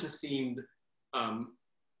 Colma just seemed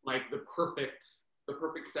like the perfect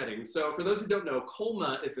setting. So for those who don't know,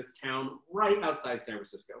 Colma is this town right outside San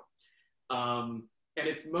Francisco. And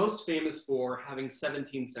it's most famous for having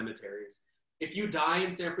 17 cemeteries. If you die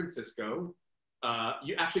in San Francisco,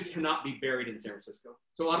 you actually cannot be buried in San Francisco.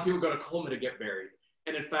 So a lot of people go to Colma to get buried.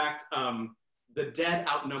 And in fact, the dead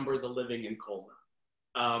outnumber the living in Colma.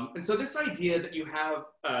 And so this idea that you have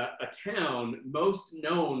a town most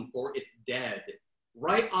known for its dead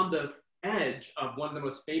right on the edge of one of the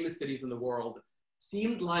most famous cities in the world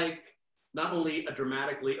seemed like not only a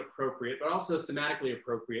dramatically appropriate, but also thematically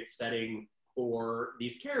appropriate setting for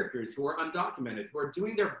these characters who are undocumented, who are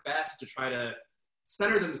doing their best to try to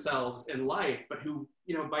center themselves in life, but who,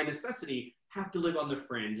 you know, by necessity have to live on the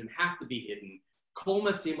fringe and have to be hidden.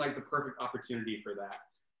 Colma seemed like the perfect opportunity for that.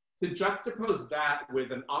 To juxtapose that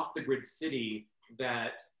with an off-the-grid city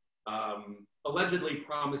that allegedly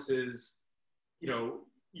promises, you know,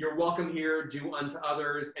 you're welcome here, do unto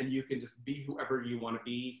others, and you can just be whoever you want to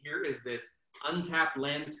be. Here is this untapped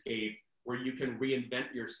landscape where you can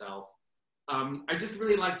reinvent yourself. I just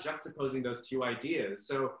really like juxtaposing those two ideas.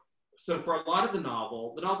 So for a lot of the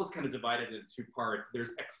novel's kind of divided into two parts.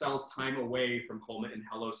 There's Excel's time away from Colma in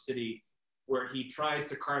Hello City, where he tries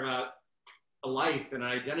to carve out a life and an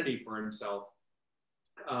identity for himself.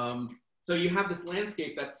 So you have this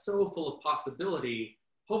landscape that's so full of possibility,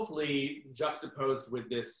 hopefully juxtaposed with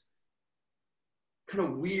this kind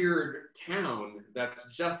of weird town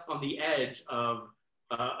that's just on the edge of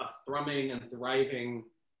a thrumming and thriving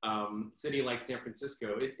city like San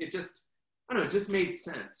Francisco. It just, I don't know, it just made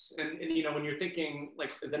sense. And you know, when you're thinking,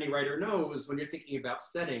 like, as any writer knows, when you're thinking about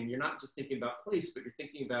setting, you're not just thinking about place, but you're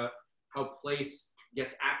thinking about how place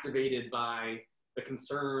gets activated by the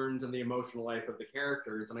concerns and the emotional life of the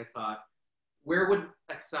characters. And I thought, where would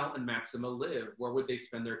Excel and Maxima live? Where would they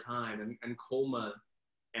spend their time? And Colma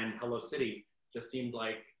and Hello City just seemed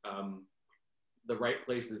like the right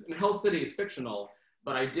places. And Hello City is fictional,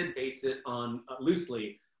 but I did base it on,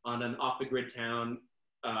 loosely, on an off-the-grid town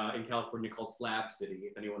in California called Slab City,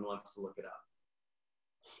 if anyone wants to look it up.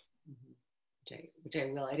 Which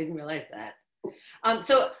I will. I didn't realize that.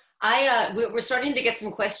 So we're starting to get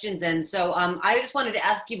some questions in. So I just wanted to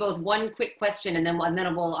ask you both one quick question, and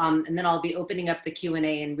then I'll be opening up the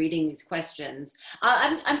Q&A and reading these questions.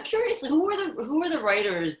 I'm curious, who are the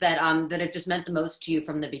writers that have just meant the most to you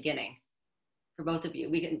from the beginning, for both of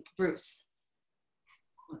you? Bruce.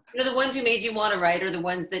 You know, the ones who made you want to write, or the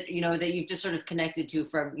ones that, you know, that you've just sort of connected to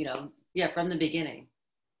from, you know, from the beginning.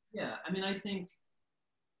 Yeah, I mean,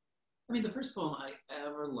 the first poem I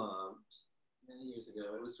ever loved many years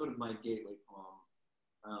ago, it was sort of my gateway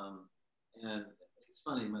poem. And it's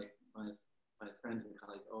funny, my friend and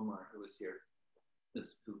colleague Omar, who was here,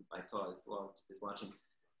 who I saw is watching,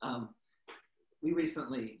 we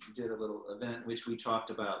recently did a little event in which we talked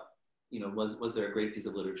about, you know, was there a great piece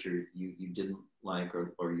of literature you didn't like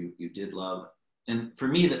or you did love? And for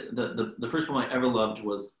me, the first poem I ever loved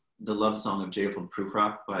was the love song of J.F.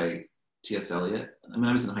 Prufrock by T.S. Eliot. I mean,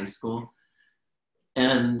 I was in high school.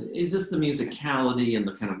 And it's just the musicality and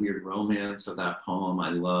the kind of weird romance of that poem I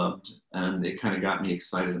loved. And it kind of got me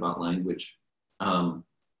excited about language. And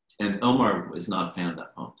Omar was not a fan of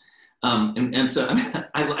that poem. And so I mean,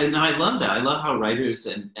 I love that. I love how writers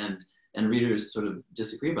and readers sort of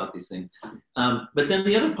disagree about these things. But then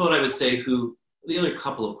the other poet I would say the other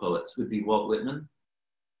couple of poets would be Walt Whitman.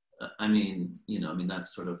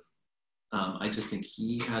 That's sort of, I just think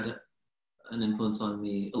he had an influence on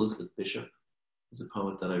me. Elizabeth Bishop is a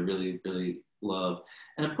poet that I really, really love.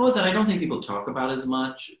 And a poet that I don't think people talk about as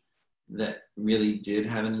much that really did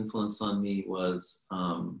have an influence on me was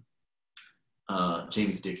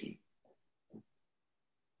James Dickey.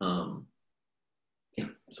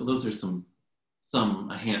 So those are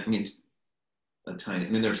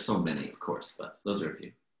there's so many, of course, but those are a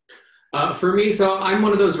few. For me, so I'm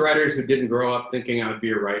one of those writers who didn't grow up thinking I would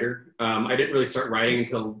be a writer. I didn't really start writing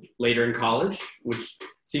until later in college, which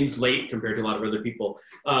seems late compared to a lot of other people.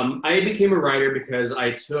 I became a writer because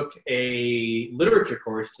I took a literature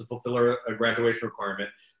course to fulfill a graduation requirement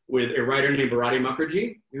with a writer named Bharati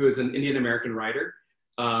Mukherjee, who is an Indian American writer,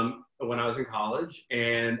 when I was in college.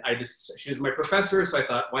 And she was my professor, so I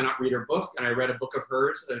thought, why not read her book? And I read a book of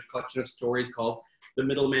hers, a collection of stories called The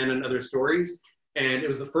Middleman and Other Stories. And it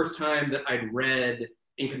was the first time that I'd read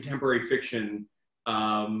in contemporary fiction,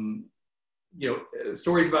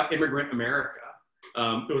 stories about immigrant America.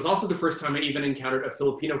 It was also the first time I even encountered a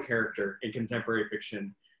Filipino character in contemporary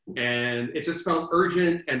fiction. And it just felt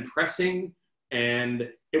urgent and pressing. And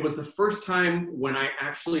it was the first time when I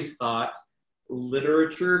actually thought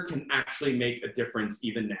literature can actually make a difference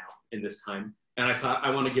even now in this time. And I thought, I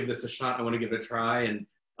want to give this a shot. I want to give it a try. And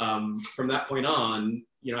from that point on,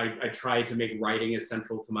 I tried to make writing as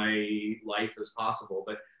central to my life as possible.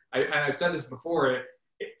 But I've said this before,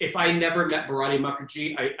 if I never met Bharati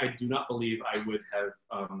Mukherjee, I do not believe I would have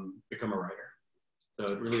become a writer.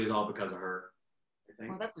 So it really is all because of her, I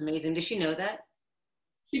think. Well, that's amazing. Does she know that?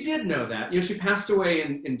 She did know that. She passed away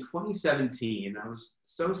in 2017. I was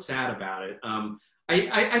so sad about it.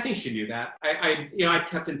 I think she knew that. I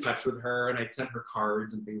kept in touch with her, and I'd sent her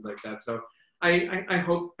cards and things like that. So I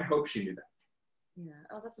hope she knew that. Yeah.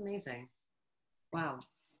 Oh, that's amazing. Wow.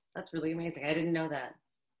 That's really amazing. I didn't know that.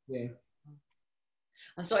 Yeah.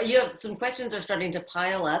 So you have some questions are starting to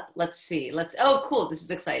pile up. Let's see. Oh, cool. This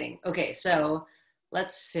is exciting. Okay. So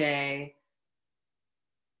let's say,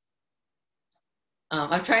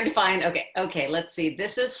 I'm trying to find, okay. Let's see.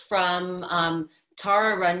 This is from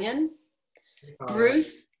Tara Runyon.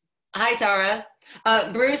 Bruce. Hi, Tara.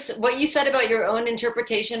 Bruce, what you said about your own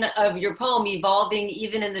interpretation of your poem evolving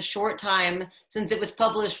even in the short time since it was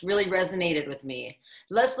published really resonated with me.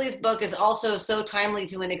 Lysley's book is also so timely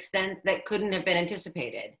to an extent that couldn't have been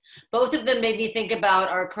anticipated. Both of them made me think about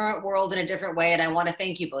our current world in a different way, and I want to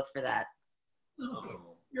thank you both for that.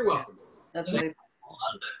 Oh, you're welcome. That's really I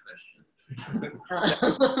love that question.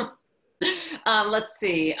 Let's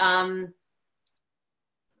see. I'm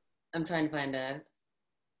trying to find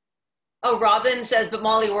Oh, Robin says, but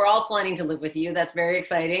Molly, we're all planning to live with you. That's very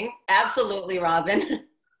exciting. Absolutely, Robin.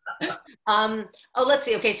 Oh, let's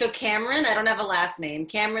see. Okay, so Cameron, I don't have a last name.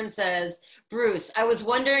 Cameron says, Bruce, I was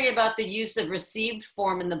wondering about the use of received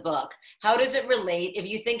form in the book. How does it relate, if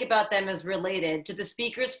you think about them as related, to the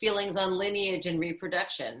speaker's feelings on lineage and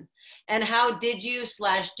reproduction? And how did you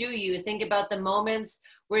 / do you think about the moments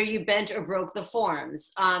where you bent or broke the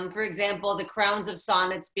forms? For example, the crowns of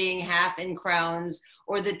sonnets being half in crowns,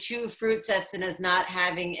 or the 2 fruit cestinas not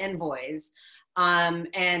having envoys.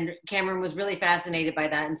 And Cameron was really fascinated by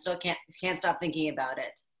that and still can't stop thinking about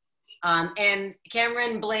it. And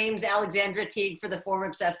Cameron blames Alexandra Teague for the form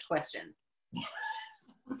obsessed question.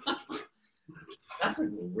 That's a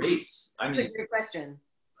great, I mean, Great question.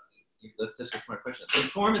 That's such a smart question. And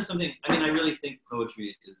form is something, I mean, I really think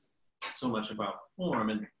poetry is so much about form,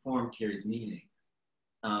 and form carries meaning.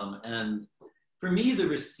 And for me, the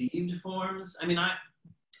received forms, I mean, I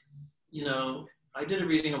did a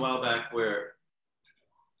reading a while back where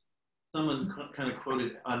someone kind of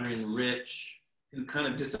quoted Adrienne Rich, who kind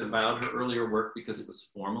of disavowed her earlier work because it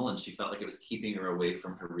was formal and she felt like it was keeping her away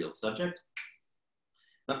from her real subject.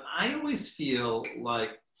 But I always feel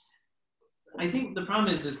like, I think the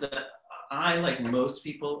problem is that I, like most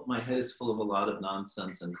people, my head is full of a lot of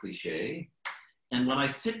nonsense and cliche. And when I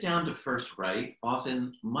sit down to first write,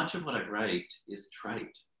 often much of what I write is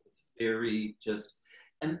trite. It's very just,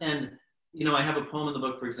 and I have a poem in the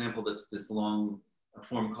book, for example, that's this long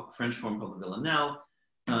French form called the Villanelle.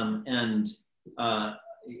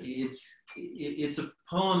 It's a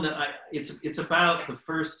poem that it's about the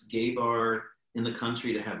first gay bar in the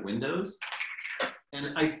country to have windows.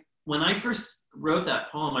 And when I first wrote that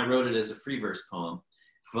poem, I wrote it as a free verse poem,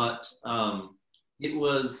 but I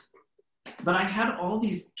had all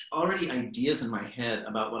these already ideas in my head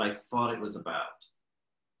about what I thought it was about.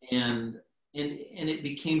 And it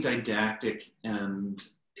became didactic and,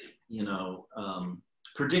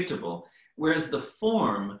 predictable. Whereas the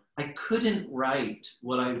form, I couldn't write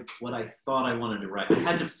what I thought I wanted to write. I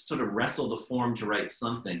had to sort of wrestle the form to write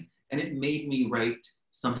something, and it made me write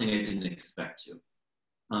something I didn't expect to.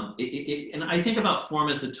 And I think about form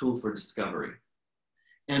as a tool for discovery.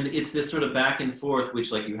 And it's this sort of back and forth,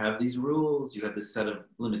 which, like, you have these rules, you have this set of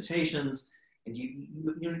limitations, and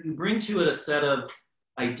you bring to it a set of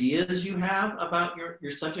ideas you have about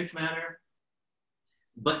your subject matter,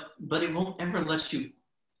 but it won't ever let you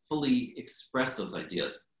fully express those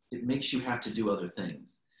ideas. It makes you have to do other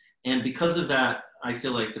things. And because of that, I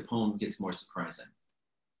feel like the poem gets more surprising.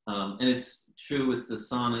 And it's true with the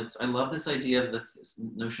sonnets. I love this idea of this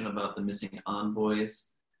notion about the missing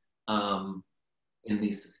envoys in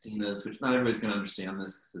these sestinas, which not everybody's gonna understand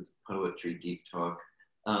this because it's poetry geek talk,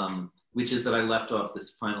 which is that I left off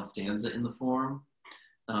this final stanza in the form.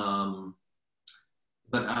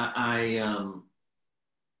 But I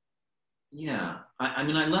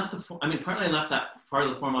left the form, partly I left that part of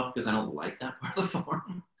the form off because I don't like that part of the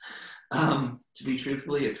form. To be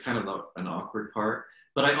truthfully, it's kind of an awkward part.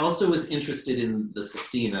 But I also was interested in the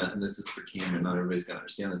sestina, and this is for Cameron, not everybody's gonna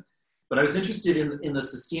understand this. But I was interested in the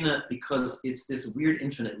sestina because it's this weird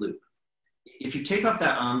infinite loop. If you take off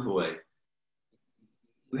that envoy,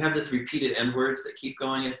 we have this repeated end words that keep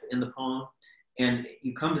going in the poem, and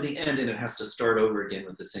you come to the end and it has to start over again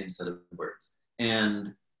with the same set of words.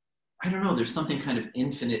 And I don't know, there's something kind of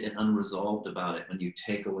infinite and unresolved about it when you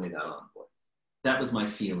take away that envoy. That was my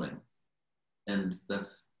feeling. And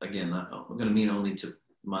that's, again, not going to mean only too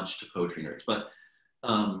much to poetry nerds, but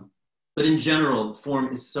in general,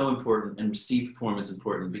 form is so important, and received form is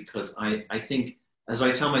important because I think, as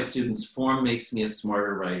I tell my students, form makes me a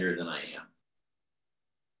smarter writer than I am.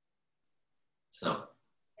 So.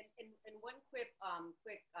 And one quick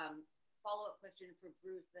follow-up question for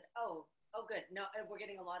Bruce that, oh, good. No, we're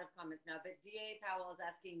getting a lot of comments now, but D.A. Powell is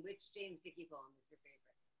asking, which James Dickey poem is your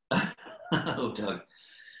favorite? Oh, Doug.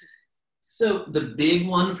 So the big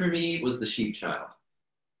one for me was The Sheep Child.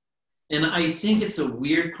 And I think it's a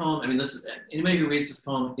weird poem. I mean, this is, anybody who reads this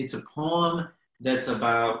poem, it's a poem that's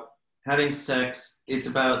about having sex. It's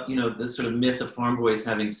about, this sort of myth of farm boys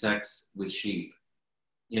having sex with sheep.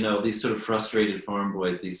 These sort of frustrated farm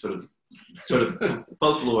boys, these sort of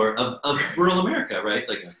folklore of rural America, right?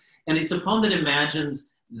 And it's a poem that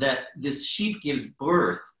imagines that this sheep gives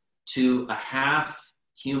birth to a half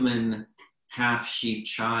human, half sheep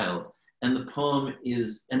child. And the poem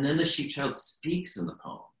is, and then the sheep child speaks in the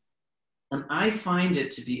poem. And I find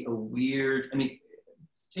it to be a weird,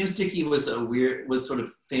 James Dickey was sort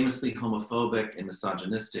of famously homophobic and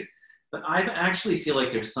misogynistic, but I actually feel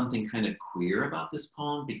like there's something kind of queer about this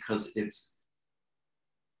poem because it's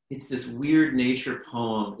this weird nature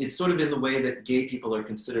poem. It's sort of in the way that gay people are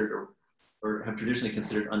considered or have traditionally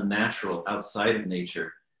considered unnatural outside of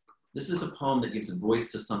nature. This is a poem that gives a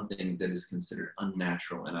voice to something that is considered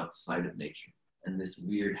unnatural and outside of nature. And this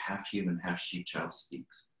weird half-human, half-sheep child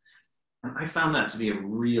speaks. And I found that to be a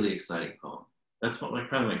really exciting poem. That's probably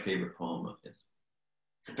my favorite poem of his.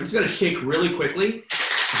 I'm just going to shake really quickly.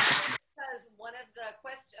 Because one of the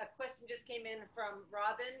a question just came in from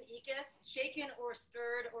Robin Ekis. Shaken or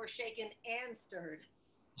shaken and stirred?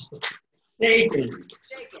 Shaken.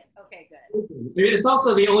 Shaken. Okay, good. It's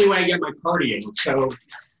also the only way I get my cardio. So.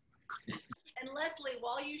 And Lysley,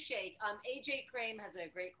 while you shake, AJ Crame has a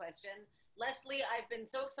great question. Lysley, I've been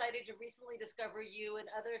so excited to recently discover you and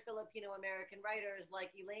other Filipino-American writers like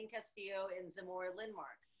Elaine Castillo and Zamora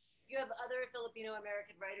Linmark. Do you have other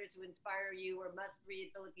Filipino-American writers who inspire you or must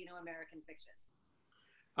read Filipino-American fiction?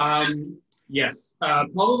 Yes,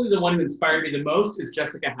 probably the one who inspired me the most is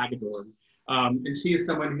Jessica Hagedorn. And she is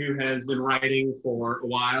someone who has been writing for a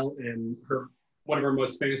while, and one of her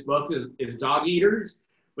most famous books is Dog Eaters,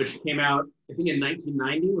 which came out, I think, in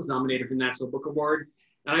 1990, was nominated for the National Book Award.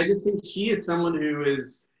 And I just think she is someone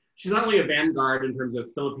she's not only a vanguard in terms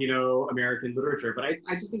of Filipino-American literature, but I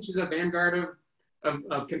just think she's a vanguard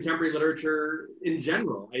of contemporary literature in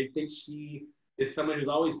general. I think she is someone who's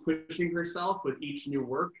always pushing herself with each new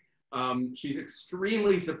work. She's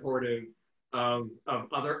extremely supportive of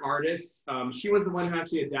other artists. She was the one who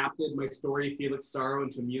actually adapted my story, Felix Starro,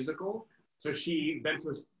 into a musical. So she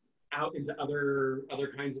ventures out into other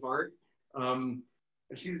kinds of art.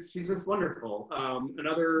 She's just wonderful.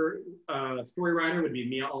 Another story writer would be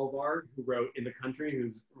Mia Alvar, who wrote In the Country,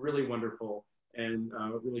 who's really wonderful and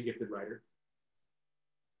a really gifted writer.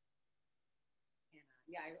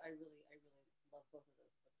 Yeah, I really love both of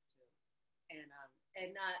those books too.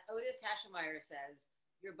 And Otis Hashemire says,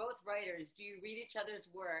 you're both writers. Do you read each other's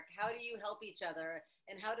work? How do you help each other?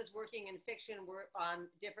 And how does working in fiction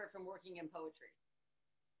differ from working in poetry?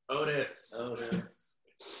 Otis.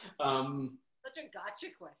 Such a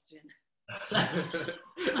gotcha question.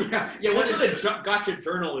 yeah. What is a gotcha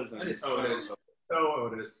journalism? Otis.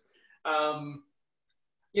 Otis.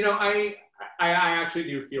 I actually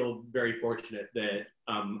do feel very fortunate that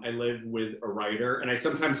I live with a writer, and I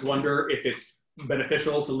sometimes wonder if it's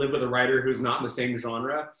beneficial to live with a writer who's not in the same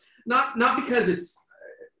genre. Not because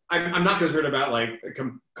I'm not concerned about like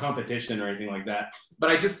competition or anything like that,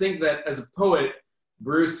 but I just think that as a poet,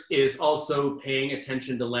 Bruce is also paying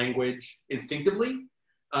attention to language instinctively.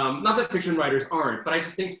 Not that fiction writers aren't, but I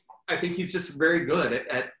think he's just very good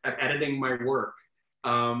at editing my work.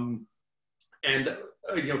 And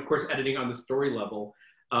of course, editing on the story level.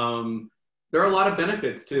 There are a lot of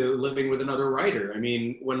benefits to living with another writer. I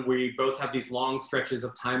mean, when we both have these long stretches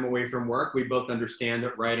of time away from work, we both understand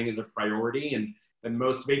that writing is a priority, and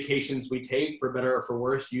most vacations we take, for better or for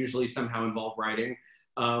worse, usually somehow involve writing.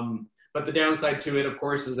 But the downside to it, of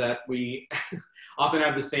course, is that we often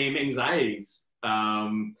have the same anxieties.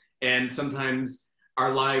 And sometimes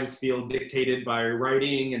our lives feel dictated by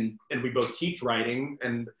writing, and we both teach writing.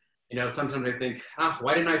 And sometimes I think,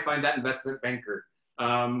 why didn't I find that investment banker?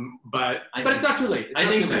 But it's not too late. I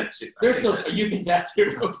think that too. There's still, you think that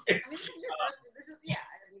too? Okay. I mean,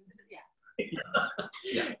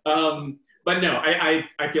 Yeah. But no, I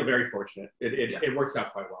feel very fortunate. It works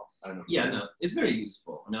out quite well. I don't know. Yeah, no, it's very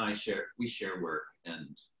useful. No, we share work,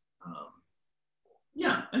 and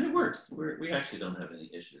and it works. We actually don't have any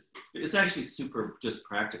issues. It's actually super just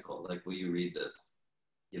practical. Like, will you read this?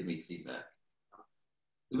 Give me feedback.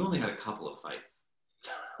 We've only had a couple of fights.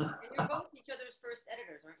 And you're both each other's first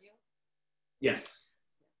editors, aren't you? Yes.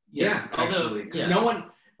 Yes. Yeah, actually, yes. No one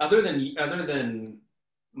other than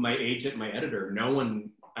my agent, my editor, no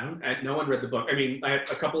one read the book. I mean, I have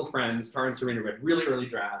a couple of friends, Tara and Serena, read really early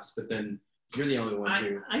drafts, but then you're the only one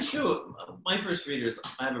who. I show my first readers.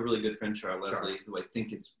 I have a really good friend, Char Leslie, who I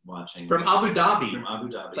think is watching from Abu Dhabi. From Abu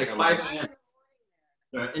Dhabi, it's like 5 a.m.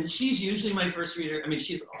 And she's usually my first reader. I mean,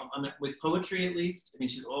 she's with poetry at least. I mean,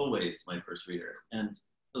 she's always my first reader, and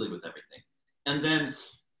really with everything. And then,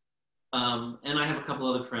 and I have a couple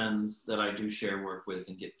other friends that I do share work with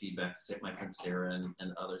and get feedback. My friend Sarah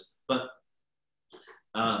and others. But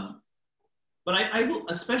I will,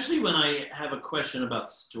 especially when I have a question about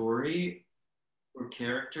story or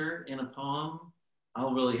character in a poem,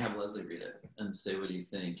 I'll really have Leslie read it and say, "What do you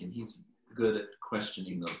think?" And he's good at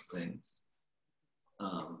questioning those things.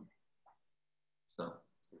 So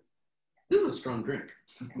this is a strong drink.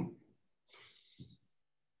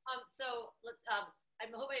 So let's.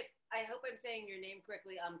 I hope I'm saying your name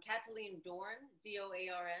correctly. Cataline Dorn,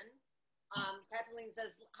 Doarn. Cataline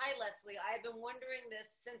says, "Hi Leslie. I have been wondering this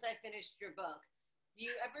since I finished your book. Do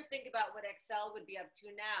you ever think about what Excel would be up to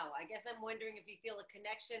now? I guess I'm wondering if you feel a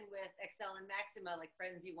connection with Excel and Maxima, like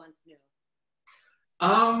friends you once knew.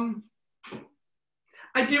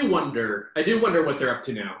 I do wonder what they're up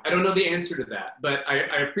to now. I don't know the answer to that, but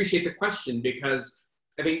I appreciate the question, because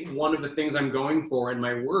I think one of the things I'm going for in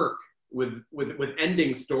my work with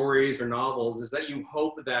ending stories or novels is that you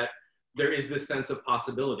hope that there is this sense of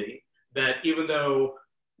possibility, that even though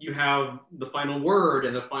you have the final word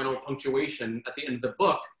and the final punctuation at the end of the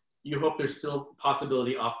book, you hope there's still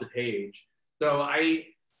possibility off the page. So I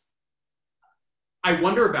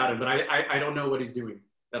wonder about him, but I don't know what he's doing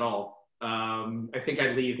at all. I think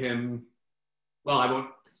I'd leave him, well, I won't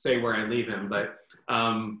say where I leave him, but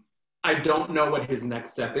I don't know what his next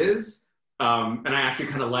step is. And I actually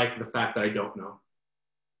kind of like the fact that I don't know.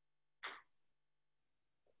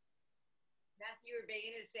 Matthew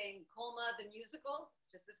Urbane is saying Colma the musical.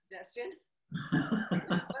 Just a suggestion.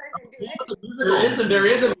 There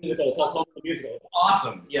is a musical called Colma the Musical. It's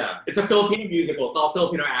awesome. Yeah. It's a Filipino musical. It's all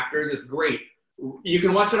Filipino actors. It's great. You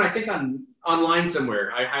can watch it, I think, online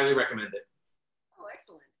somewhere. I highly recommend it. Oh,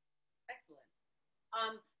 excellent. Excellent.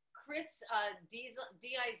 Chris Dizon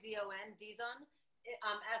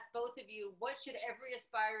asked both of you, what should every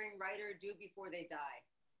aspiring writer do before they die?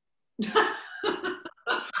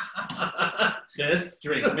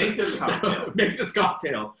 Make this cocktail. Make this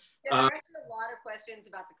cocktail. Yeah, there are actually a lot of questions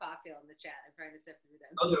about the cocktail in the chat. I'm trying to sift through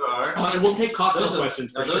them. Oh, there are. And we'll take cocktail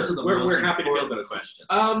questions for sure. We're happy to field those questions.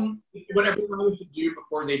 What everyone should do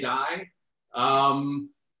before they die. I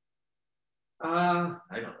don't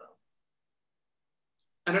know.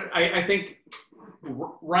 I think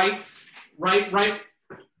write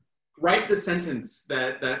the sentence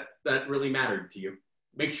that really mattered to you.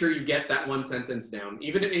 Make sure you get that one sentence down,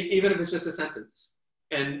 even if it's just a sentence.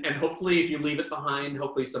 And hopefully, if you leave it behind,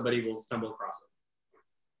 hopefully somebody will stumble across it.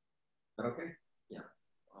 Is that okay? Yeah,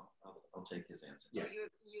 I'll take his answer. Yeah. So you're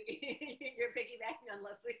piggybacking on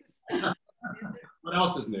Leslie's. What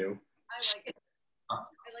else is new? I like it. I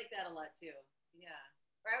like that a lot too. Yeah.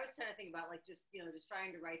 Or I was trying to think about just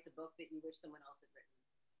trying to write the book that you wish someone else had written.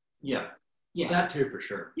 Yeah. Yeah. That too, for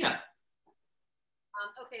sure. Yeah.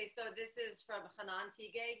 Okay, so this is from Hanan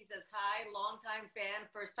Tige. He says, hi, longtime fan,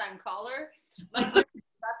 first-time caller. My question is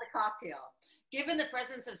about the cocktail. Given the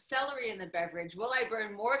presence of celery in the beverage, will I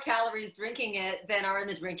burn more calories drinking it than are in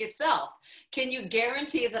the drink itself? Can you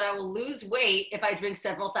guarantee that I will lose weight if I drink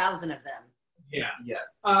several thousand of them? Yeah.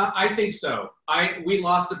 Yes. I think so. We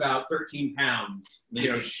lost about 13 pounds,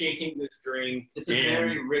 Maybe. Shaking this drink. It's a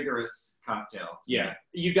very rigorous cocktail. Yeah.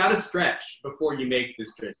 You got to stretch before you make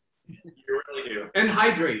this drink. You really do. And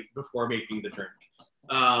hydrate before making the drink.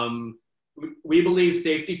 We believe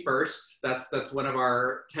safety first. That's one of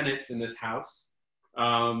our tenets in this house.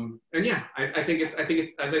 And yeah, I think it's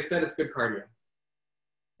as I said, it's good cardio.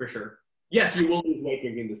 For sure. Yes, you will lose weight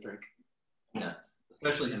drinking this drink. Yes,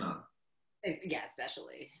 especially Hanan. Yeah,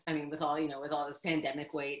 especially. I mean, with all this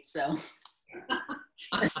pandemic weight, so.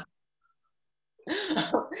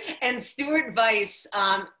 And Stuart Weiss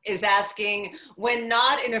is asking, when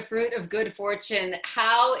not in a fruit of good fortune,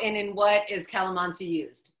 how and in what is calamansi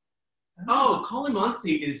used? Oh,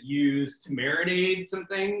 calamansi is used to marinate some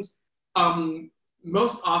things.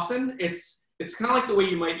 Most often, it's kind of like the way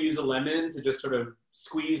you might use a lemon to just sort of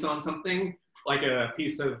squeeze on something, like a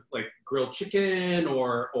piece of grilled chicken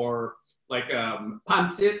or like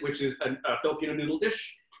pancit, which is a Filipino noodle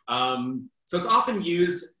dish. So it's often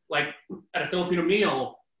used like at a Filipino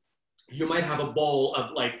meal. You might have a bowl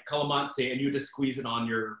of calamansi, and you just squeeze it on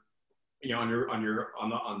your food.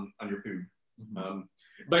 Mm-hmm.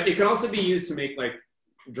 But it can also be used to make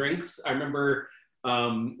drinks. I remember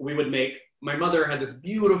my mother had this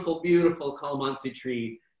beautiful calamansi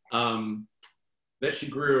tree that she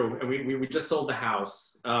grew, and we just sold the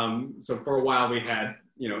house. So for a while we had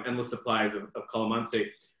endless supplies of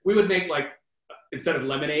calamansi. We would make instead of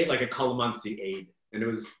lemonade, a calamansi aid, and it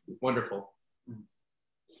was wonderful.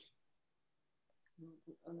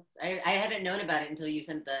 I hadn't known about it until you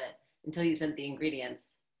sent the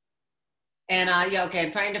ingredients. And yeah, okay,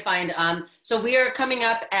 I'm trying to find, so we are coming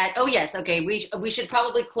up at, oh yes, okay, we should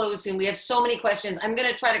probably close soon. We have so many questions. I'm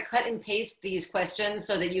gonna try to cut and paste these questions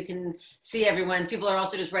so that you can see everyone's. People are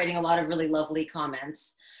also just writing a lot of really lovely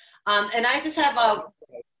comments. And I just have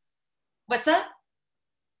what's that?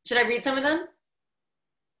 Should I read some of them?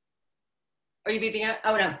 Are you beeping out?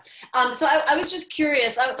 Oh, no. So I was just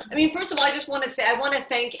curious. I mean, first of all, I just want to say, I want to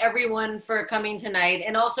thank everyone for coming tonight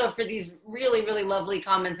and also for these really, really lovely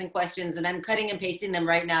comments and questions. And I'm cutting and pasting them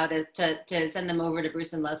right now to send them over to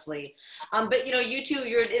Bruce and Lysley. But, you know, you two,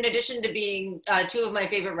 you're, in addition to being two of my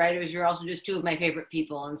favorite writers, you're also just two of my favorite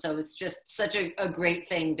people. And so it's just such a great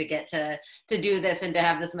thing to get to do this and to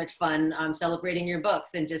have this much fun celebrating your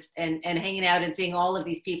books and just, and hanging out and seeing all of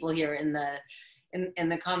these people here in the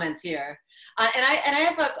comments here. And I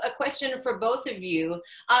have a question for both of you.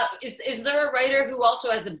 Is there a writer who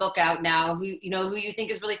also has a book out now who you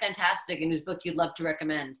think is really fantastic and whose book you'd love to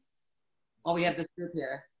recommend? While we have this group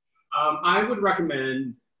here. I would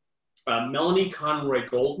recommend Melanie Conroy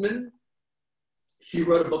Goldman. She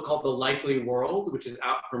wrote a book called The Likely World, which is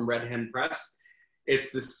out from Red Hen Press.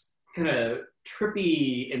 It's this kind of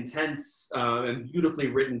trippy, intense, and beautifully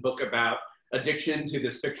written book about addiction to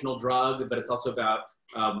this fictional drug, but it's also about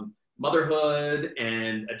motherhood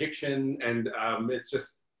and addiction, and it's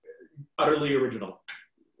just utterly original.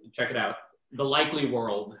 Check it out. The Likely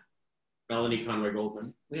World, Melanie Conroy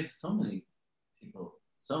Goldman. We have so many people,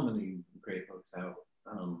 so many great books out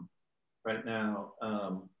right now.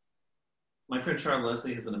 My friend Charles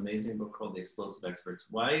Leslie has an amazing book called The Explosive Expert's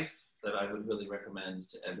Wife that I would really recommend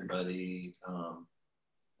to everybody. My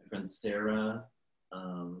friend Sarah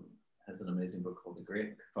has an amazing book called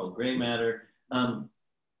Gray Matter.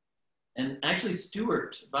 And actually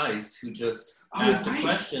Stuart Weiss, who just asked a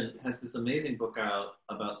question, has this amazing book out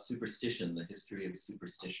about superstition, the history of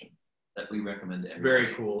superstition, that we recommend to everybody.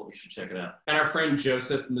 Very cool. You should check it out. And our friend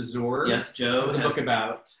Joseph Mazur. Yes, Joe has a book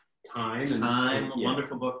about time. Time, yeah.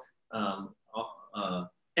 Wonderful book.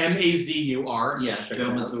 M-A-Z-U-R. Yeah,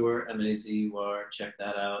 Joe Mazur, M-A-Z-U-R. Check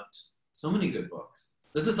that out. So many good books.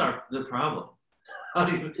 This is the problem.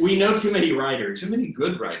 We know too many writers. Too many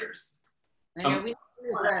good writers.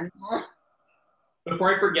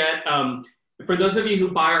 Before I forget, for those of you who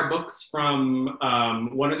buy our books from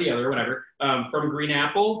one or the other, whatever, from Green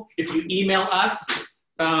Apple, if you email us,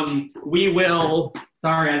 we will,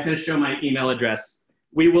 sorry, I was going to show my email address.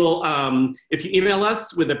 We will, if you email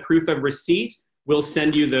us with a proof of receipt, we'll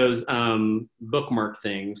send you those bookmark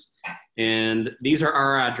things. And these are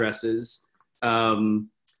our addresses.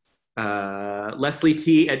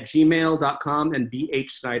 LysleyT@gmail.com and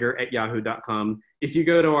bhsnider@yahoo.com. If you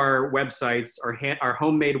go to our websites, our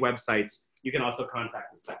homemade websites, you can also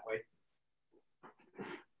contact us that way.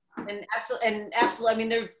 And absolutely, I mean,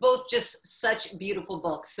 they're both just such beautiful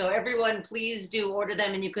books. So everyone, please do order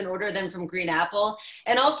them, and you can order them from Green Apple.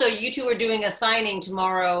 And also, you two are doing a signing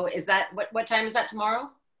tomorrow. Is that, what time is that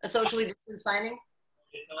tomorrow? A socially distanced signing?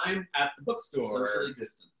 It's time at the bookstore. Socially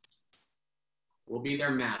distanced. We'll be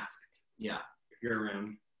there masked. Yeah. If you're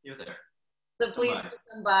around. You're there. So please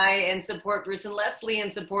come by and support Bruce and Lysley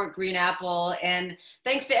and support Green Apple. And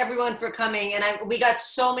thanks to everyone for coming. And we got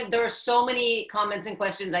so many, there are so many comments and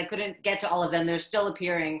questions. I couldn't get to all of them. They're still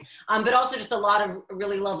appearing. But also just a lot of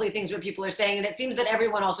really lovely things what people are saying. And it seems that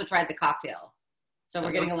everyone also tried the cocktail. So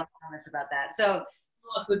we're getting a lot of comments about that. So tell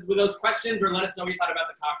us with those questions or let us know what you thought about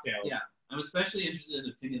the cocktail. Yeah, I'm especially interested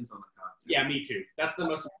in opinions on the cocktail. Yeah, me too. That's the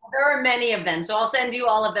most important. There are many of them, so I'll send you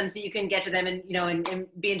all of them so you can get to them and and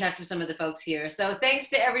be in touch with some of the folks here. So thanks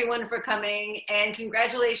to everyone for coming, and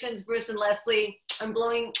congratulations, Bruce and Lysley. I'm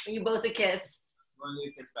blowing you both a kiss. Blowing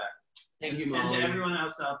you a kiss back. Thank you, Molly. And to everyone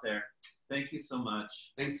else out there, thank you so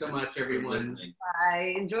much. Thanks so much, everyone.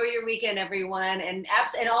 Bye. Enjoy your weekend, everyone, and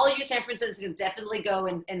all you San Franciscans, definitely go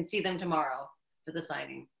and see them tomorrow for the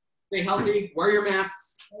signing. Stay healthy. Wear your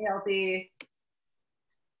masks. Stay healthy.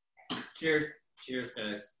 Cheers. Cheers,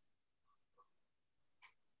 guys.